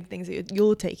are your big things that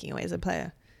you're taking away as a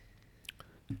player?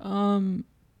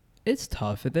 It's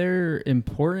tough. They're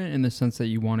important in the sense that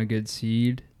you want a good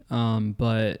seed,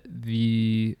 but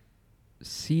the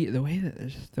way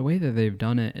that they've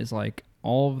done it is like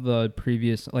all of the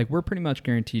previous, like we're pretty much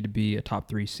guaranteed to be a top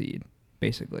 3 seed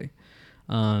basically,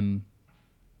 because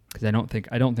I don't think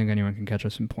anyone can catch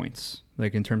us in points.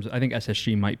 Like in terms of, I think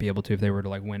SSG might be able to if they were to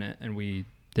like win it and we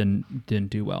didn't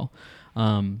do well,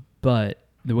 but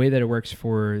the way that it works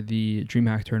for the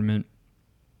DreamHack tournament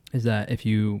is that if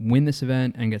you win this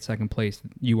event and get second place,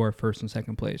 you are first and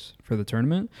second place for the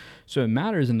tournament. So it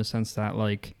matters in the sense that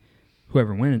like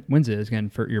whoever wins it is, again,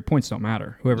 for your points don't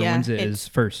matter. Whoever wins it is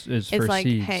first like,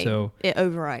 seed. Hey, so it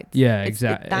overrides. Yeah,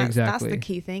 exactly. That's the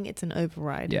key thing. It's an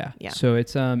override. Yeah. So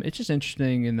it's just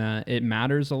interesting in that it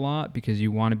matters a lot because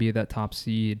you want to be that top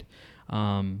seed.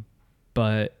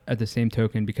 But at the same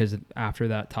token, because after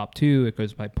that top 2, it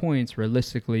goes by points,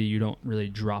 realistically, you don't really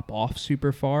drop off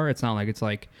super far. It's not like it's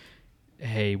like,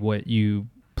 hey, what you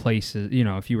place is,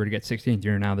 if you were to get 16th,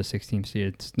 you're now the 16th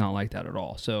seed. It's not like that at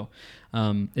all. So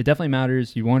it definitely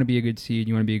matters. You want to be a good seed.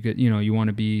 You want to be a good, you want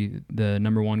to be the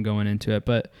number 1 going into it.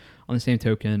 But on the same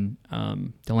token,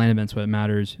 the LAN event's what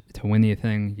matters. To win the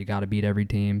thing, you got to beat every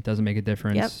team. Doesn't make a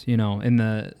difference. Yep.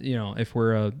 If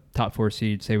we're a top 4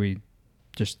 seed, say we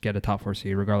just get a top 4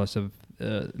 seed regardless of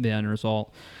the end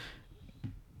result,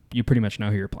 you pretty much know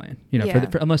who you're playing.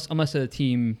 Unless a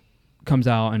team comes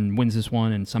out and wins this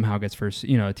one and somehow gets first,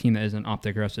 a team that isn't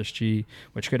OpTic or SSG,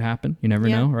 which could happen. You never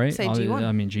know, right? Say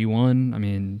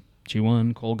G1.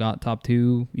 G1, Cole got top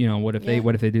 2. What if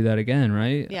they do that again,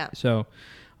 right? Yeah. So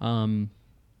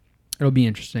it'll be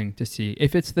interesting to see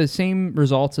if it's the same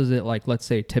results as it, like, let's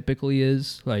say typically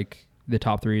is, like the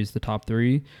top 3 is the top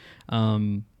 3.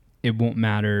 It won't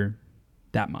matter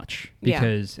that much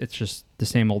because it's just the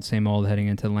same old heading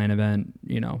into the LAN event,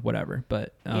 whatever.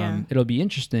 But it'll be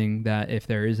interesting that if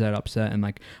there is that upset and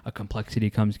like a complexity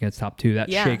comes against top 2,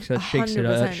 that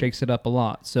shakes it up a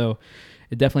lot. So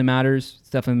it definitely matters.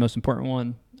 It's definitely the most important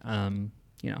one.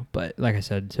 But like I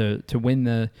said, to win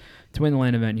the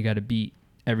LAN event, you got to beat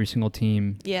every single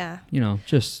team. Yeah.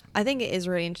 I think it is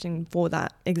really interesting for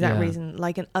that exact reason.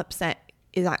 Like an upset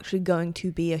is actually going to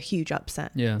be a huge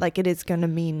upset. Yeah. Like it is going to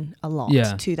mean a lot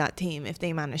to that team if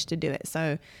they manage to do it.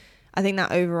 So I think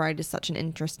that override is such an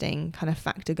interesting kind of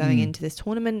factor going into this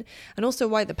tournament, and also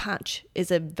why the patch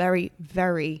is a very,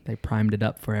 very they primed it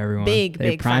up for everyone. Big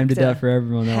primed factor it up for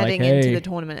everyone. They're heading like, hey. into the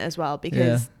tournament as well,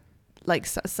 because like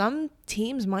some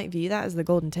teams might view that as the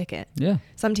golden ticket. Yeah.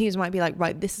 Some teams might be like,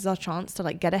 right, this is our chance to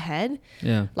like get ahead.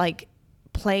 Yeah. Like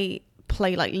play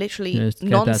like literally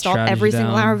non-stop every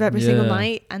single hour of every single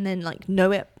night, and then like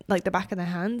know it like the back of their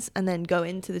hands, and then go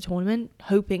into the tournament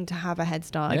hoping to have a head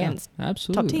start against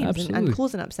top teams and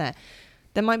cause an upset.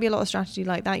 There might be a lot of strategy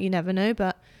like that, you never know,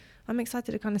 but I'm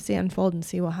excited to kind of see it unfold and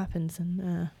see what happens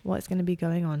and what's going to be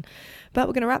going on. But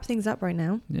we're going to wrap things up right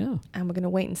now, and we're going to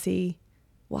wait and see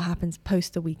what happens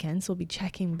post the weekend. So we'll be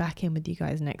checking back in with you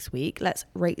guys next week. Let's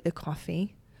rate the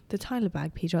coffee. The Tyler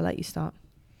bag, Peter, I'll let you start.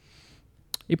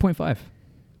 8.5.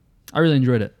 I really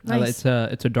enjoyed it. Nice.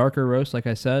 It's a darker roast, like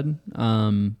I said.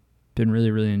 Been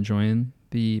really, really enjoying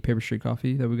the Paper Street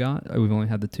coffee that we got. We've only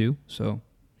had the 2, so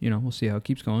we'll see how it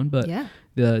keeps going. But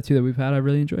the 2 that we've had, I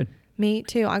really enjoyed. Me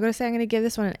too. I gotta say, I'm gonna give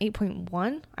this one an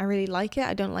 8.1. I really like it.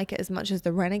 I don't like it as much as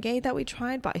the Renegade that we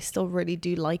tried, but I still really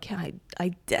do like it.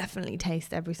 I definitely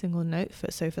taste every single note.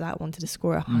 So for that, I wanted to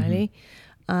score it highly.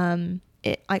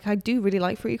 I do really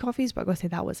like fruity coffees, but I gotta say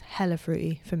that was hella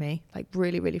fruity for me. Like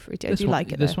really, really fruity. I do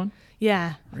like it. This one?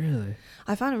 Yeah. Really?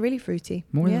 I found it really fruity.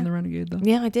 More than the Renegade though?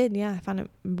 Yeah, I did. Yeah, I found it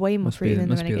way more fruity than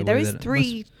the Renegade. There is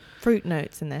 3 fruit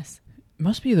notes in this.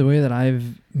 Must be the way that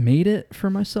I've made it for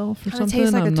myself or something. It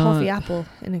tastes like a toffee apple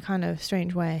in a kind of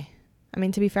strange way. I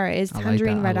mean, to be fair, it is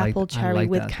tangerine, red apple, cherry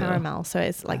with that, caramel. So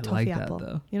it's like toffee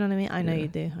apple. You know what I mean? I know you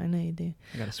do.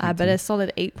 But a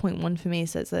solid 8.1 for me.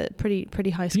 So it's a pretty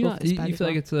high score for this bag. You feel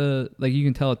like it's you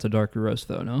can tell it's a darker roast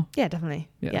though, no? Yeah, definitely.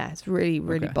 Yeah, it's really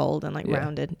bold and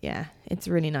rounded. Yeah, it's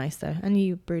really nice though. And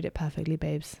you brewed it perfectly,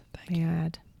 babes. Thank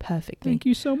you. Perfectly. Thank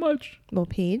you so much. Well,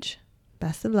 Peach,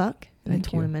 best of luck in the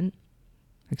tournament.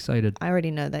 Excited. I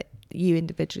already know that you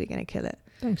individually going to kill it.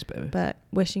 Thanks, baby. But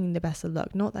wishing you the best of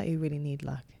luck. Not that you really need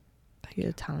luck.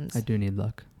 Your talents. I do need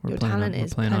luck. Your talent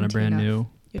is plenty enough.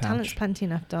 Your talent's plenty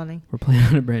enough, darling. We're playing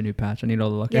on a brand new patch. I need all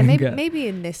the luck I can get. Maybe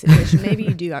in this edition, maybe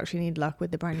you do actually need luck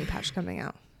with the brand new patch coming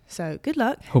out. So good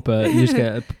luck. Hope you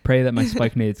just pray that my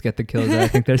spike nades get the kills that I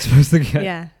think they're supposed to get.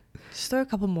 Yeah. Just throw a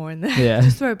couple more in there. Yeah.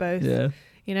 Just throw both. Yeah.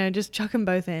 You know, just chuck them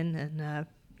both in and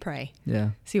pray.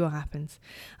 Yeah. See what happens.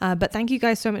 But thank you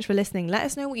guys so much for listening. Let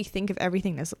us know what you think of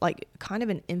everything. There's like kind of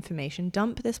an information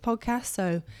dump this podcast.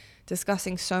 So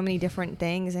discussing so many different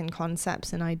things and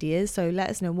concepts and ideas. So let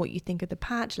us know what you think of the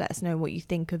patch. Let us know what you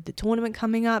think of the tournament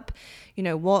coming up. You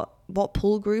know, what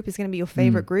pool group is going to be your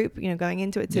favorite group, you know, going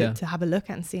into it to have a look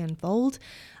at and see unfold.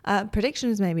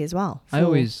 Predictions maybe as well for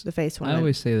the FaZe tournament. I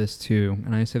always say this too,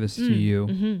 and I say this to you.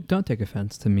 Mm-hmm. Don't take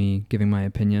offense to me giving my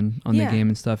opinion on the game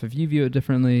and stuff. If you view it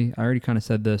differently, I already kind of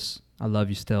said this. I love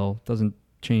you still. Doesn't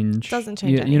change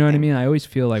anything. You know what I mean? I always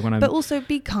feel like when but also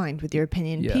be kind with your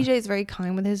opinion. PJ is very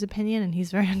kind with his opinion and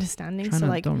he's very understanding.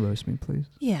 Don't roast me, please.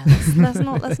 Yeah, let's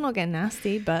not get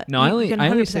nasty. But no, I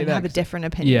only say that have a different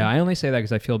opinion. Yeah, I only say that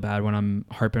because I feel bad when I'm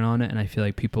harping on it, and I feel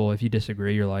like people, if you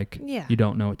disagree, you're like, you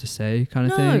don't know what to say,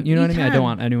 kind of thing. You know what I mean? I don't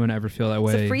want anyone to ever feel that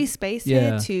way. It's a free space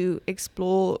here to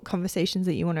explore conversations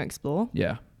that you want to explore.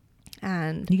 Yeah.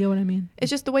 And you get what I mean? It's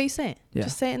just the way you say it. Yeah.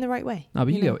 Just say it in the right way. No,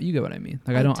 but you get what I mean.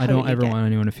 Like I don't ever want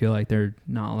anyone to feel like they're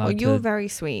not allowed you're very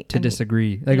sweet to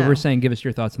disagree. Like if we're saying give us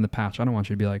your thoughts on the patch, I don't want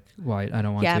you to be like, why I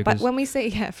don't want to. Yeah, but when we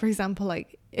say for example,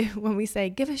 like when we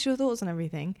say give us your thoughts on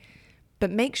everything,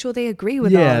 but make sure they agree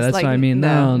with us. Yeah, that's like, what I mean.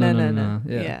 No.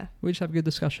 Yeah. We just have a good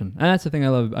discussion. And that's the thing I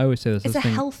love. I always say this. It's a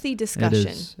healthy discussion. It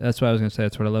is. That's what I was going to say.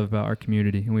 That's what I love about our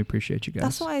community, and we appreciate you guys.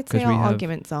 That's why I'd say our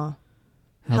arguments are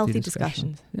healthy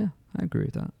discussions. Yeah, I agree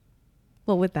with that.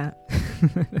 Well, with that,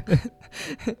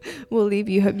 we'll leave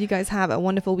you. Hope you guys have a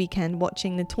wonderful weekend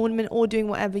watching the tournament or doing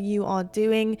whatever you are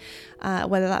doing,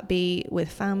 whether that be with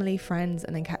family, friends,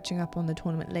 and then catching up on the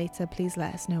tournament later. Please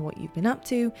let us know what you've been up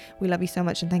to. We love you so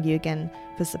much, and thank you again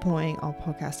for supporting our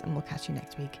podcast, and we'll catch you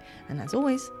next week. And as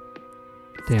always,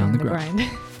 stay on the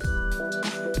grind.